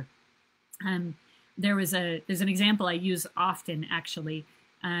tidbits are. There's an example I use often, actually.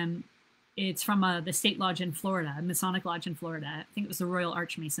 It's from the state lodge in Florida, a Masonic lodge in Florida. I think it was the Royal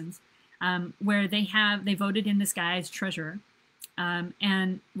Archmasons, where they voted in this guy as treasurer.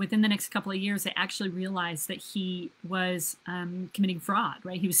 And within the next couple of years, they actually realized that he was committing fraud,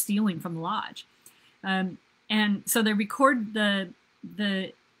 right? He was stealing from the lodge. And so they record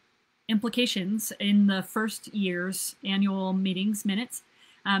the implications in the first year's annual meetings minutes,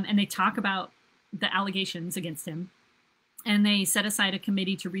 and they talk about the allegations against him, and they set aside a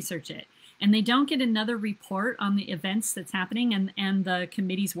committee to research it. And they don't get another report on the events that's happening and the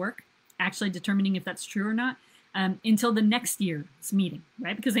committee's work, actually determining if that's true or not, until the next year's meeting,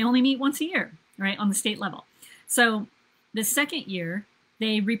 right? Because they only meet once a year, right, on the state level. So the second year,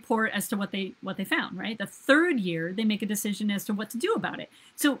 they report as to what they found, right? The third year, they make a decision as to what to do about it.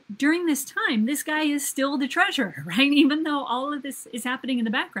 So during this time, this guy is still the treasurer, right? Even though all of this is happening in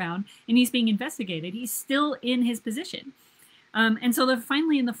the background and he's being investigated, he's still in his position. And so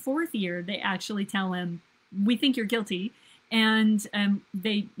finally in the fourth year, they actually tell him, we think you're guilty. And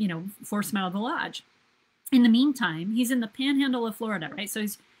they, force him out of the lodge. In the meantime, he's in the panhandle of Florida, right? So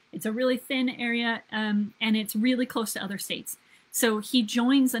it's a really thin area, and it's really close to other states. So he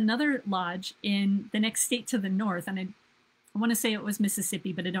joins another lodge in the next state to the north, and I want to say it was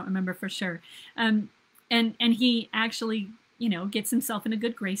Mississippi, but I don't remember for sure. And he actually, gets himself into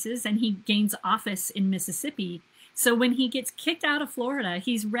good graces, and he gains office in Mississippi. So when he gets kicked out of Florida,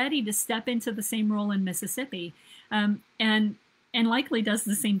 he's ready to step into the same role in Mississippi, and likely does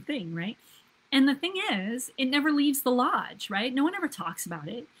the same thing, right? And the thing is, it never leaves the lodge, right? No one ever talks about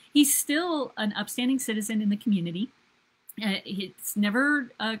it. He's still an upstanding citizen in the community. It's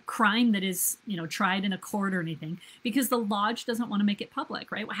never a crime that is, tried in a court or anything, because the lodge doesn't want to make it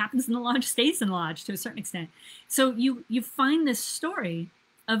public, right? What happens in the lodge stays in the lodge to a certain extent. So you find this story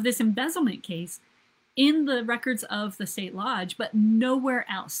of this embezzlement case in the records of the state lodge, but nowhere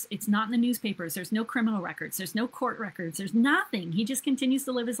else. It's not in the newspapers. There's no criminal records. There's no court records. There's nothing. He just continues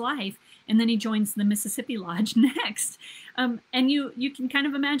to live his life, and then he joins the Mississippi Lodge next. And you can kind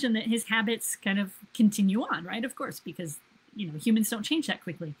of imagine that his habits kind of continue on, right? Of course, because humans don't change that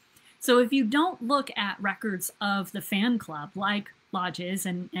quickly. So if you don't look at records of the fan club, like lodges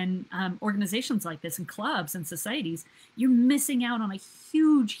and organizations like this and clubs and societies, you're missing out on a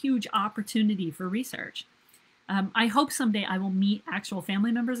huge, huge opportunity for research. I hope someday I will meet actual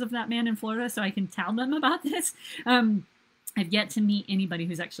family members of that man in Florida so I can tell them about this. I've yet to meet anybody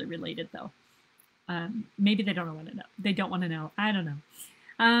who's actually related, though. Maybe they don't want to know. They don't want to know. I don't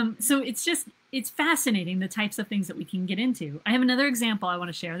know. So it's fascinating, the types of things that we can get into. I have another example I want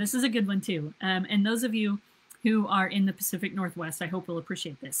to share. This is a good one, too. And those of you who are in the Pacific Northwest, I hope will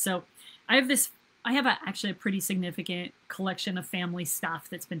appreciate this. So I have actually a pretty significant collection of family stuff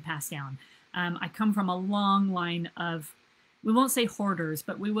that's been passed down. I come from a long line of, we won't say hoarders,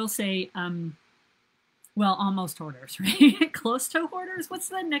 but we will say, well, almost hoarders, right? Close to hoarders? What's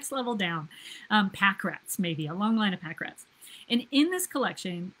the next level down? Pack rats, maybe, a long line of pack rats. And in this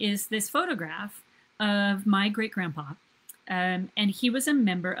collection is this photograph of my great-grandpa. And he was a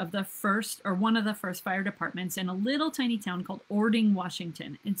member of the first, or one of the first fire departments in a little tiny town called Ording,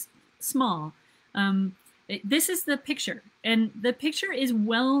 Washington. It's small. This is the picture, and the picture is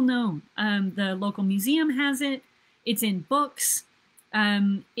well known. The local museum has it. It's in books.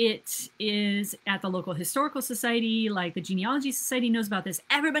 It is at the local historical society, like the Genealogy Society knows about this.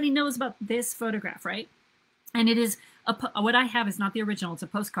 Everybody knows about this photograph, right? And it is, what I have is not the original, it's a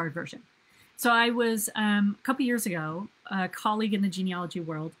postcard version. So I was, a couple years ago, a colleague in the genealogy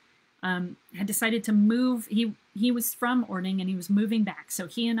world had decided to move. He was from Ording and he was moving back. So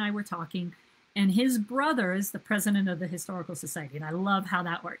he and I were talking, and his brother is the president of the Historical Society. And I love how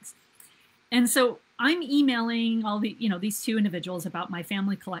that works. And so I'm emailing all the, these two individuals about my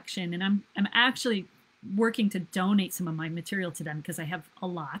family collection. And I'm actually working to donate some of my material to them because I have a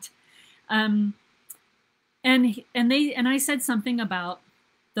lot. And I said something about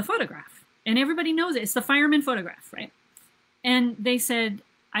the photograph. And everybody knows it. It's the fireman photograph, right? And they said,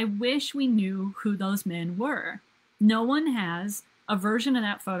 I wish we knew who those men were. No one has a version of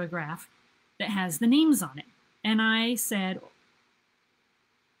that photograph that has the names on it. And I said,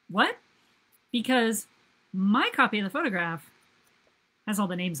 what? Because my copy of the photograph has all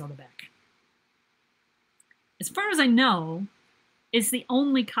the names on the back. As far as I know, it's the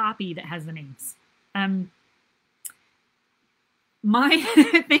only copy that has the names.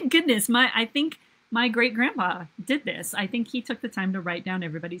 Thank goodness, I think my great-grandpa did this. I think he took the time to write down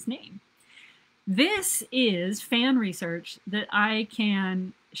everybody's name. This is fan research that I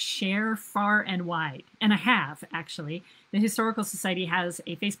can share far and wide. And I have, actually. The Historical Society has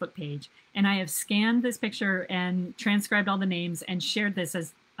a Facebook page, and I have scanned this picture and transcribed all the names and shared this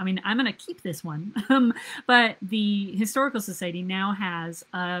as, I'm going to keep this one. But the Historical Society now has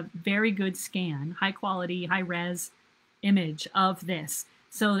a very good scan, high quality, high res image of this,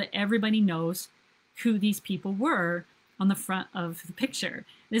 so that everybody knows who these people were on the front of the picture.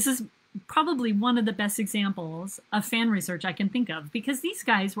 This is probably one of the best examples of fan research I can think of, because these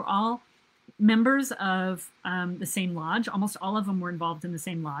guys were all members of the same lodge. Almost all of them were involved in the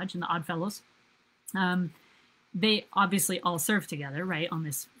same lodge, in the Oddfellows. They obviously all served together, right, on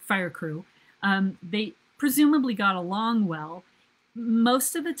this fire crew. They presumably got along well.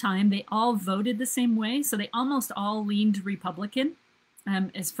 Most of the time, they all voted the same way, so they almost all leaned Republican.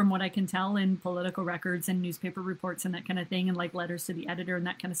 is from what I can tell in political records and newspaper reports and that kind of thing, and like letters to the editor and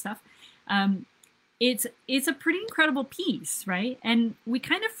that kind of stuff. It's a pretty incredible piece, right? And we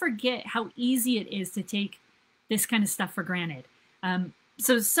kind of forget how easy it is to take this kind of stuff for granted.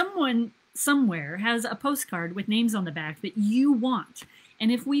 So someone somewhere has a postcard with names on the back that you want.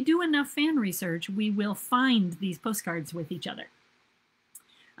 And if we do enough fan research, we will find these postcards with each other.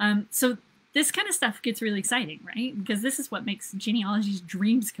 So this kind of stuff gets really exciting, right? Because this is what makes genealogy's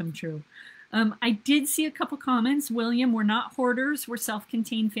dreams come true. I did see a couple comments. William, we're not hoarders, we're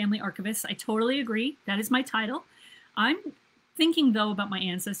self-contained family archivists. I totally agree. That is my title. I'm thinking, though, about my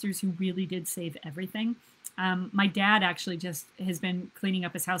ancestors who really did save everything. My dad actually just has been cleaning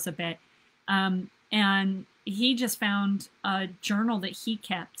up his house a bit. And he just found a journal that he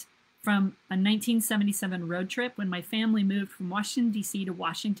kept from a 1977 road trip when my family moved from Washington, D.C. to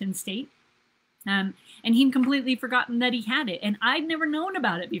Washington State. And he'd completely forgotten that he had it. And I'd never known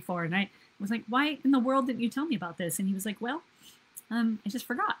about it before. And I was like, why in the world didn't you tell me about this? And he was like, well, I just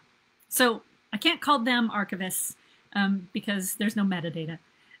forgot. So I can't call them archivists because there's no metadata.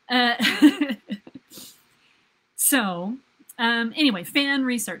 Anyway, fan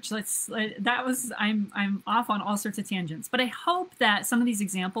research. I'm off on all sorts of tangents, but I hope that some of these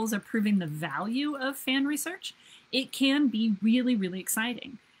examples are proving the value of fan research. It can be really, really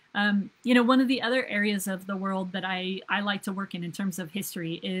exciting. One of the other areas of the world that I like to work in terms of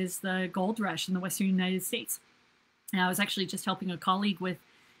history is the gold rush in the Western United States. And I was actually just helping a colleague with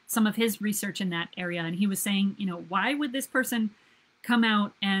some of his research in that area. And he was saying, why would this person come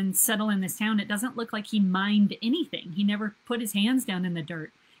out and settle in this town? It doesn't look like he mined anything. He never put his hands down in the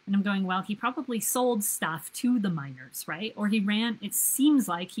dirt. And I'm going, well, he probably sold stuff to the miners, right? Or it seems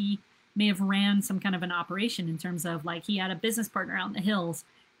like he may have ran some kind of an operation in terms of like he had a business partner out in the hills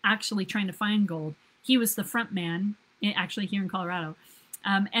actually trying to find gold. He was the front man, actually here in Colorado.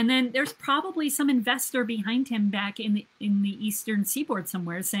 And then there's probably some investor behind him back in the eastern seaboard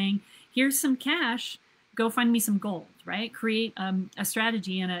somewhere saying, here's some cash, go find me some gold, right? Create a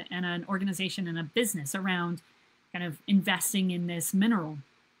strategy and an organization and a business around kind of investing in this mineral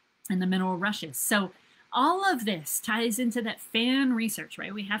and the mineral rushes. So all of this ties into that fan research,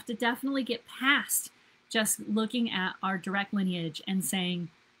 right? We have to definitely get past just looking at our direct lineage and saying,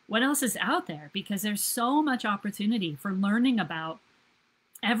 what else is out there? Because there's so much opportunity for learning about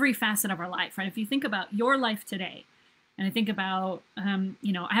every facet of our life, right? If you think about your life today, and I think about, I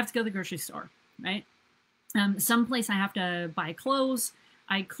have to go to the grocery store, right? Someplace I have to buy clothes.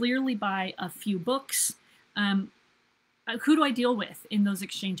 I clearly buy a few books. Who do I deal with in those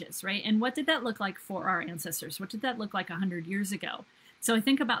exchanges, right? And what did that look like for our ancestors? What did that look like 100 years ago? So I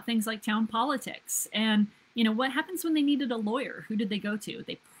think about things like town politics and what happens when they needed a lawyer? Who did they go to?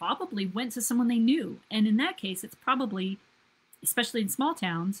 They probably went to someone they knew. And in that case, it's probably, especially in small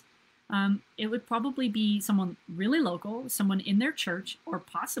towns, it would probably be someone really local, someone in their church, or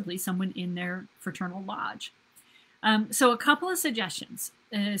possibly someone in their fraternal lodge. So a couple of suggestions,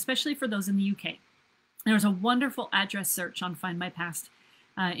 especially for those in the UK. There's a wonderful address search on Findmypast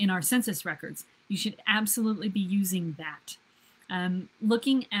in our census records. You should absolutely be using that.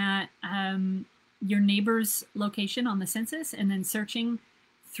 Looking at your neighbor's location on the census and then searching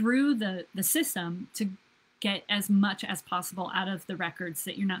through the system to get as much as possible out of the records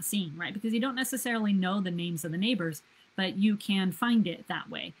that you're not seeing, right? Because you don't necessarily know the names of the neighbors, but you can find it that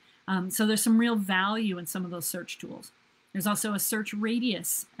way. So there's some real value in some of those search tools. There's also a search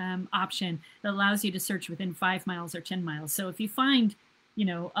radius option that allows you to search within 5 miles or 10 miles. So if you find,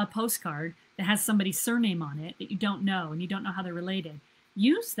 a postcard that has somebody's surname on it that you don't know and you don't know how they're related,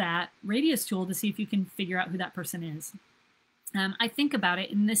 use that radius tool to see if you can figure out who that person is. I think about it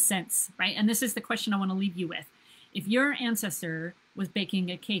in this sense, right? And this is the question I want to leave you with. If your ancestor was baking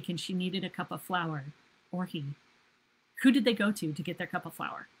a cake and she needed a cup of flour, or who did they go to get their cup of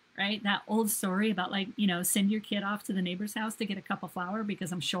flour, right? That old story about send your kid off to the neighbor's house to get a cup of flour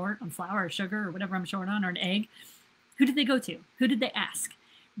because I'm short on flour or sugar or whatever I'm short on, or an egg. Who did they go to? Who did they ask?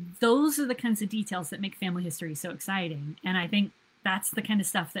 Those are the kinds of details that make family history so exciting. And I think that's the kind of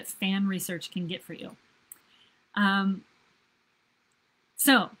stuff that fan research can get for you.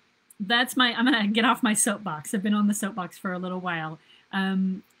 So that's I'm going to get off my soapbox. I've been on the soapbox for a little while.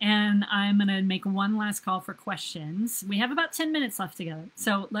 And I'm going to make one last call for questions. We have about 10 minutes left together.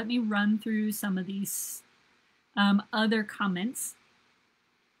 So let me run through some of these other comments.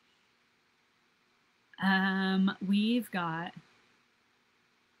 We've got...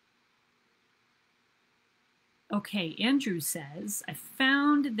 Okay, Andrew says, I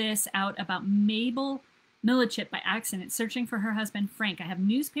found this out about Mabel Millichip by accident, searching for her husband, Frank. I have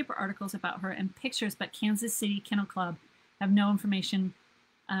newspaper articles about her and pictures, but Kansas City Kennel Club have no information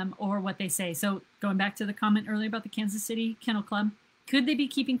or what they say. So going back to the comment earlier about the Kansas City Kennel Club, could they be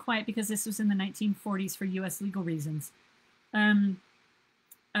keeping quiet because this was in the 1940s for U.S. legal reasons?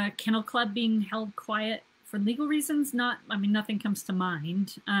 A kennel club being held quiet for legal reasons? Nothing comes to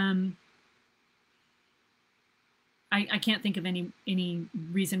mind. I can't think of any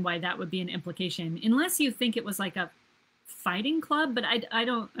reason why that would be an implication, unless you think it was like a fighting club. But I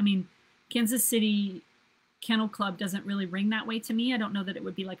don't. Kansas City Kennel Club doesn't really ring that way to me. I don't know that it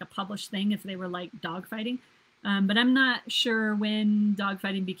would be like a published thing if they were like dog fighting. But I'm not sure when dog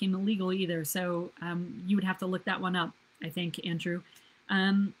fighting became illegal either. So you would have to look that one up, I think, Andrew.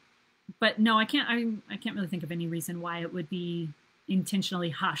 But no, I can't really think of any reason why it would be intentionally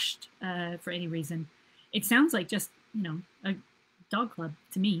hushed for any reason. It sounds like just, a dog club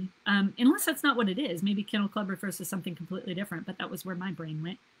to me, unless that's not what it is. Maybe kennel club refers to something completely different, but that was where my brain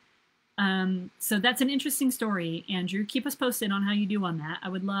went. So that's an interesting story, Andrew. Keep us posted on how you do on that. I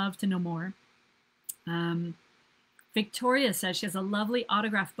would love to know more. Victoria says she has a lovely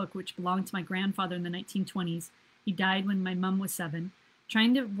autograph book which belonged to my grandfather in the 1920s. He died when my mom was 7.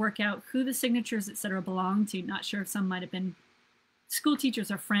 Trying to work out who the signatures, etc., belonged to. Not sure if some might have been school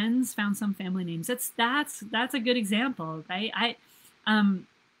teachers or friends. Found some family names. That's a good example, right?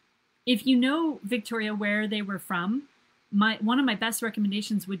 If you know, Victoria, where they were from, one of my best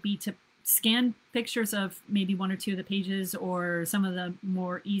recommendations would be to scan pictures of maybe 1 or 2 of the pages or some of the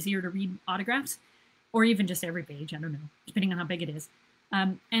more easier to read autographs, or even just every page, I don't know, depending on how big it is,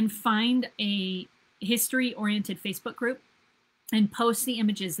 and find a history-oriented Facebook group and post the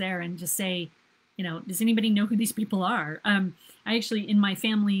images there and just say, does anybody know who these people are? I actually, in my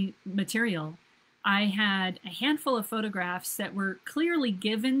family material, I had a handful of photographs that were clearly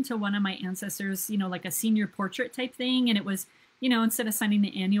given to one of my ancestors, like a senior portrait type thing. And it was, instead of signing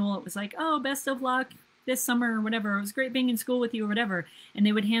the annual, it was like, oh, best of luck this summer or whatever. It was great being in school with you or whatever. And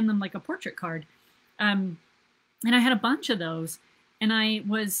they would hand them like a portrait card. And I had a bunch of those. And I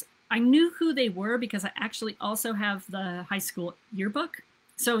knew who they were because I actually also have the high school yearbook.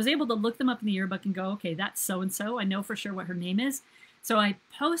 So I was able to look them up in the yearbook and go, okay, that's so-and-so. I know for sure what her name is. So I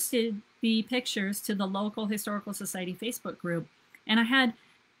posted the pictures to the local Historical Society Facebook group. And I had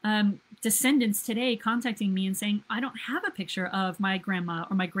descendants today contacting me and saying, I don't have a picture of my grandma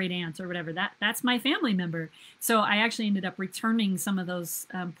or my great aunt or whatever. That's my family member. So I actually ended up returning some of those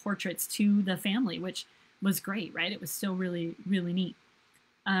portraits to the family, which was great, right? It was still really, really neat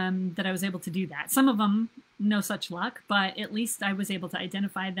that I was able to do that. Some of them, no such luck, but at least I was able to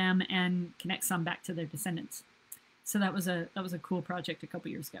identify them and connect some back to their descendants. So that was a cool project a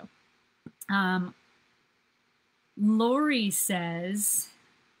couple years ago. Lori says,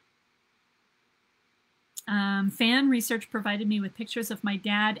 fan research provided me with pictures of my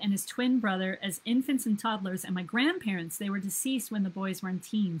dad and his twin brother as infants and toddlers, and my grandparents. They were deceased when the boys were in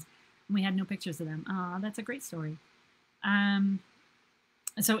teens, and we had no pictures of them. Ah, that's a great story.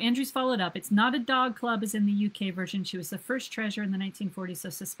 So Andrew's followed up. It's not a dog club as in the UK version. She was the first treasurer in the 1940s, so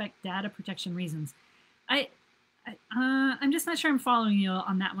suspect data protection reasons. I'm just not sure I'm following you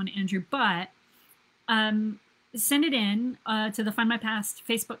on that one, Andrew, but send it in to the Find My Past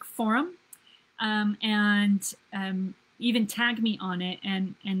Facebook forum and even tag me on it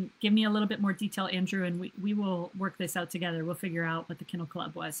and give me a little bit more detail, Andrew, and we will work this out together. We'll figure out what the Kennel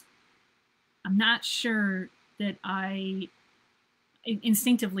Club was. I'm not sure that I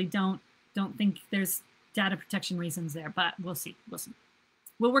instinctively don't think there's data protection reasons there, but we'll see.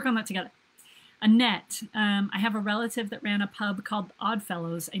 We'll work on that together. Annette, I have a relative that ran a pub called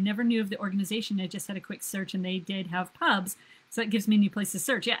Oddfellows. I never knew of the organization. I just had a quick search and they did have pubs. So that gives me a new place to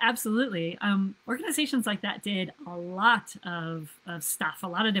search. Yeah, absolutely. Organizations like that did a lot of stuff, a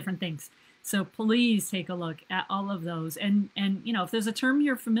lot of different things. So please take a look at all of those. And if there's a term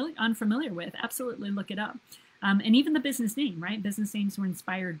you're unfamiliar with, absolutely look it up. And even the business name, right? Business names were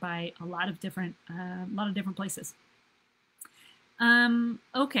inspired by a lot of different places.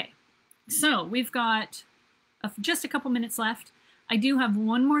 Okay, so we've got just a couple minutes left. I do have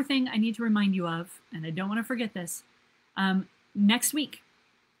one more thing I need to remind you of, and I don't want to forget this. Next week,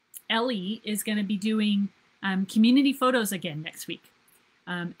 Ellie is going to be doing community photos again next week.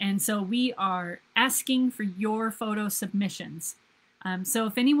 And so we are asking for your photo submissions. So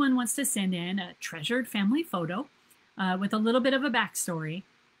if anyone wants to send in a treasured family photo with a little bit of a backstory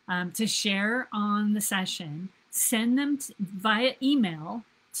to share on the session, send them via email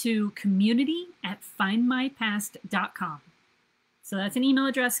to community@findmypast.com. So that's an email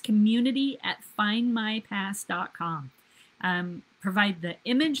address, community@findmypast.com. Provide the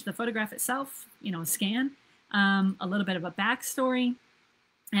image, the photograph itself, a scan, a little bit of a backstory,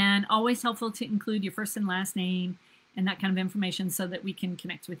 and always helpful to include your first and last name and that kind of information so that we can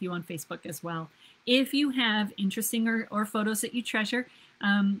connect with you on Facebook as well. If you have interesting or photos that you treasure,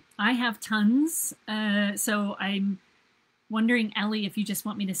 I have tons. So I'm wondering, Ellie, if you just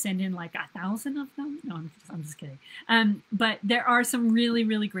want me to send in like 1,000 of them. No, I'm just kidding. But there are some really,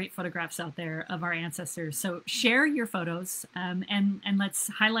 really great photographs out there of our ancestors. So share your photos and let's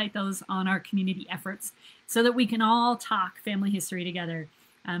highlight those on our community efforts so that we can all talk family history together.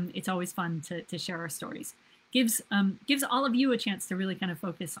 It's always fun to share our stories. Gives all of you a chance to really kind of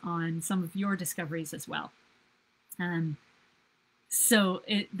focus on some of your discoveries as well. So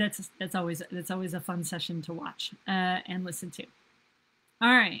that's always a fun session to watch and listen to. All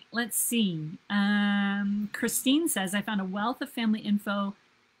right, let's see. Christine says, I found a wealth of family info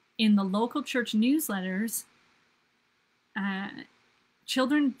in the local church newsletters.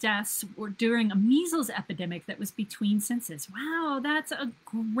 Children deaths were during a measles epidemic that was between census. Wow, that's a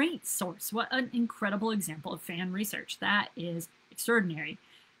great source. What an incredible example of fan research. That is extraordinary.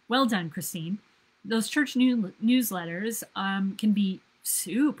 Well done, Christine. Those church newsletters can be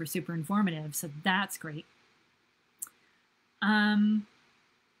super, super informative, so that's great.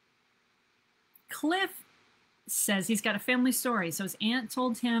 Cliff says he's got a family story. So his aunt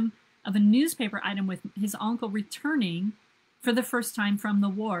told him of a newspaper item with his uncle returning for the first time from the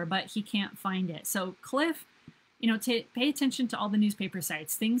war, but he can't find it. So Cliff, pay attention to all the newspaper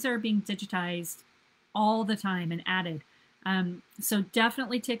sites. Things are being digitized all the time and added. So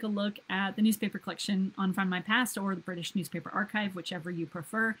definitely take a look at the newspaper collection on Findmypast or the British Newspaper Archive, whichever you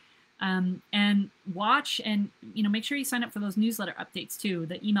prefer. And watch and make sure you sign up for those newsletter updates too,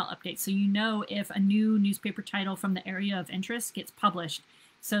 the email updates, so you know if a new newspaper title from the area of interest gets published,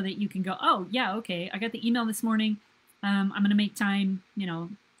 so that you can go, oh yeah, okay, I got the email this morning. I'm going to make time,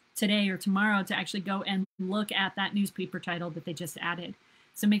 today or tomorrow to actually go and look at that newspaper title that they just added.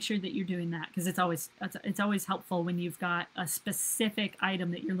 So make sure that you're doing that, because it's always helpful when you've got a specific item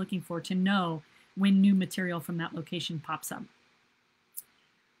that you're looking for to know when new material from that location pops up.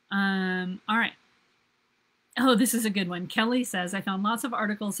 All right. Oh, this is a good one. Kelly says, I found lots of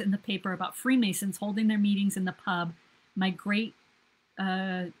articles in the paper about Freemasons holding their meetings in the pub my great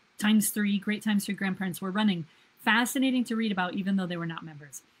times three grandparents were running. Fascinating to read about, even though they were not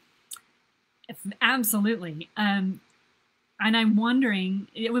members. Absolutely. And I'm wondering,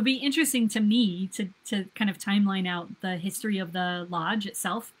 it would be interesting to me to kind of timeline out the history of the lodge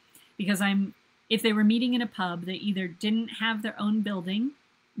itself, because if they were meeting in a pub, they either didn't have their own building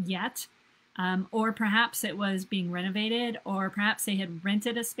yet, or perhaps it was being renovated, or perhaps they had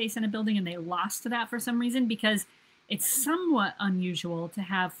rented a space in a building and they lost that for some reason, because it's somewhat unusual to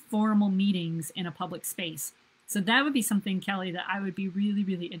have formal meetings in a public space. So that would be something, Kelly, that I would be really,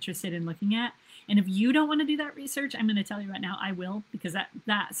 really interested in looking at. And if you don't want to do that research, I'm going to tell you right now, I will, because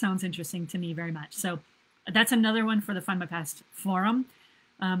that sounds interesting to me very much. So that's another one for the Findmypast forum.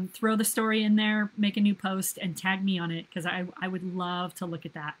 Throw the story in there, make a new post, and tag me on it, because I would love to look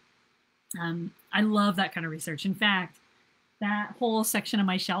at that. I love that kind of research. In fact, that whole section of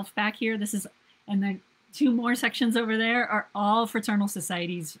my shelf back here, and the 2 more sections over there are all Fraternal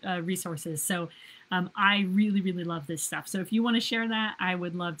Society's resources. So I really, really love this stuff. So if you want to share that, I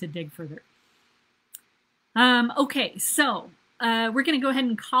would love to dig further. Okay, so we're going to go ahead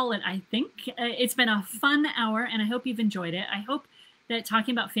and call it, I think. It's been a fun hour, and I hope you've enjoyed it. I hope that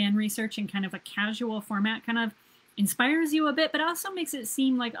talking about fan research in kind of a casual format kind of inspires you a bit, but also makes it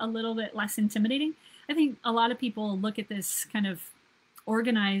seem like a little bit less intimidating. I think a lot of people look at this kind of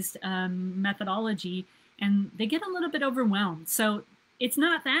organized methodology and they get a little bit overwhelmed. So it's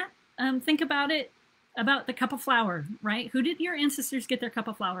not that. Think about it, about the cup of flour, right? Who did your ancestors get their cup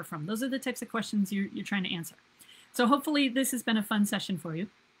of flour from? Those are the types of questions you're trying to answer. So hopefully this has been a fun session for you.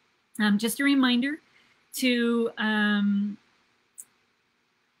 Just a reminder to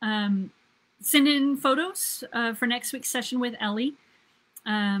send in photos for next week's session with Ellie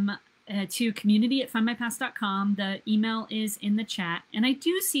to community@findmypast.com. The email is in the chat. And I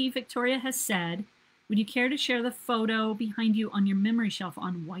do see Victoria has said, would you care to share the photo behind you on your memory shelf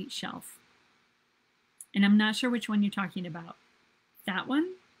on white shelf? And I'm not sure which one you're talking about. That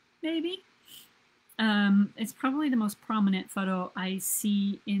one, maybe? It's probably the most prominent photo I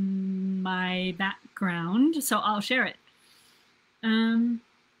see in my background, so I'll share it.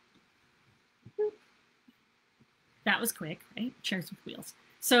 That was quick, right? Chairs with wheels.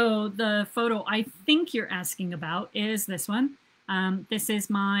 So the photo I think you're asking about is this one. This is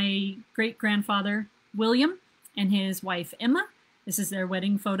my great-grandfather, William, and his wife, Emma. This is their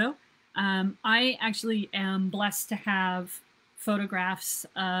wedding photo. I actually am blessed to have photographs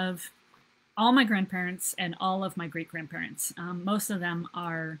of all my grandparents and all of my great-grandparents. Most of them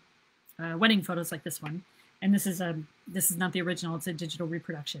are wedding photos like this one. And this is not the original. It's a digital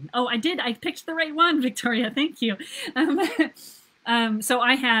reproduction. Oh, I picked the right one, Victoria. Thank you. So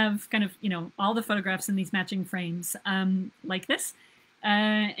I have kind of, all the photographs in these matching frames like this.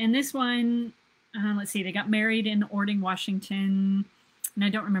 And this one, let's see, they got married in Ording, Washington. And I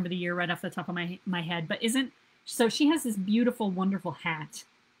don't remember the year right off the top of my head, but so she has this beautiful, wonderful hat.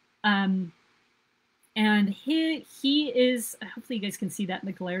 And he is, hopefully you guys can see that in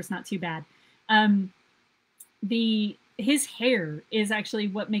the glare is not too bad. His hair is actually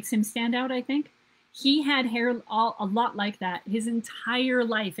what makes him stand out, I think. He had hair a lot like that his entire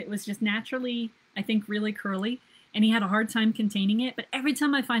life. It was just naturally, I think, really curly, and he had a hard time containing it. But every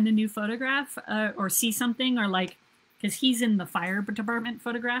time I find a new photograph or see something, or like, because he's in the fire department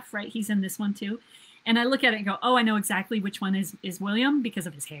photograph, right? He's in this one too. And I look at it and go, oh, I know exactly which one is William because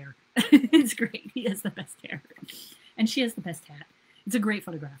of his hair. It's great. He has the best hair. And she has the best hat. It's a great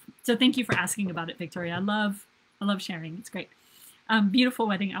photograph. So thank you for asking about it, Victoria. I love sharing. It's great. Beautiful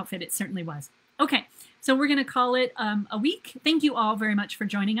wedding outfit. It certainly was. Okay, so we're going to call it a week. Thank you all very much for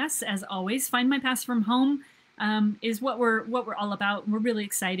joining us. As always, Find My Past from Home is what we're all about. We're really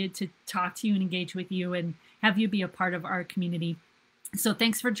excited to talk to you and engage with you and have you be a part of our community. So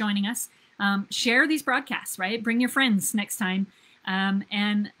thanks for joining us. Share these broadcasts, right? Bring your friends next time.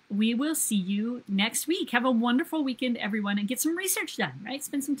 And we will see you next week. Have a wonderful weekend, everyone, and get some research done, right?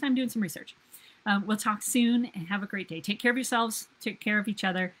 Spend some time doing some research. We'll talk soon and have a great day. Take care of yourselves, take care of each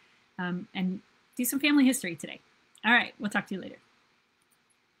other, and do some family history today. All right, we'll talk to you later.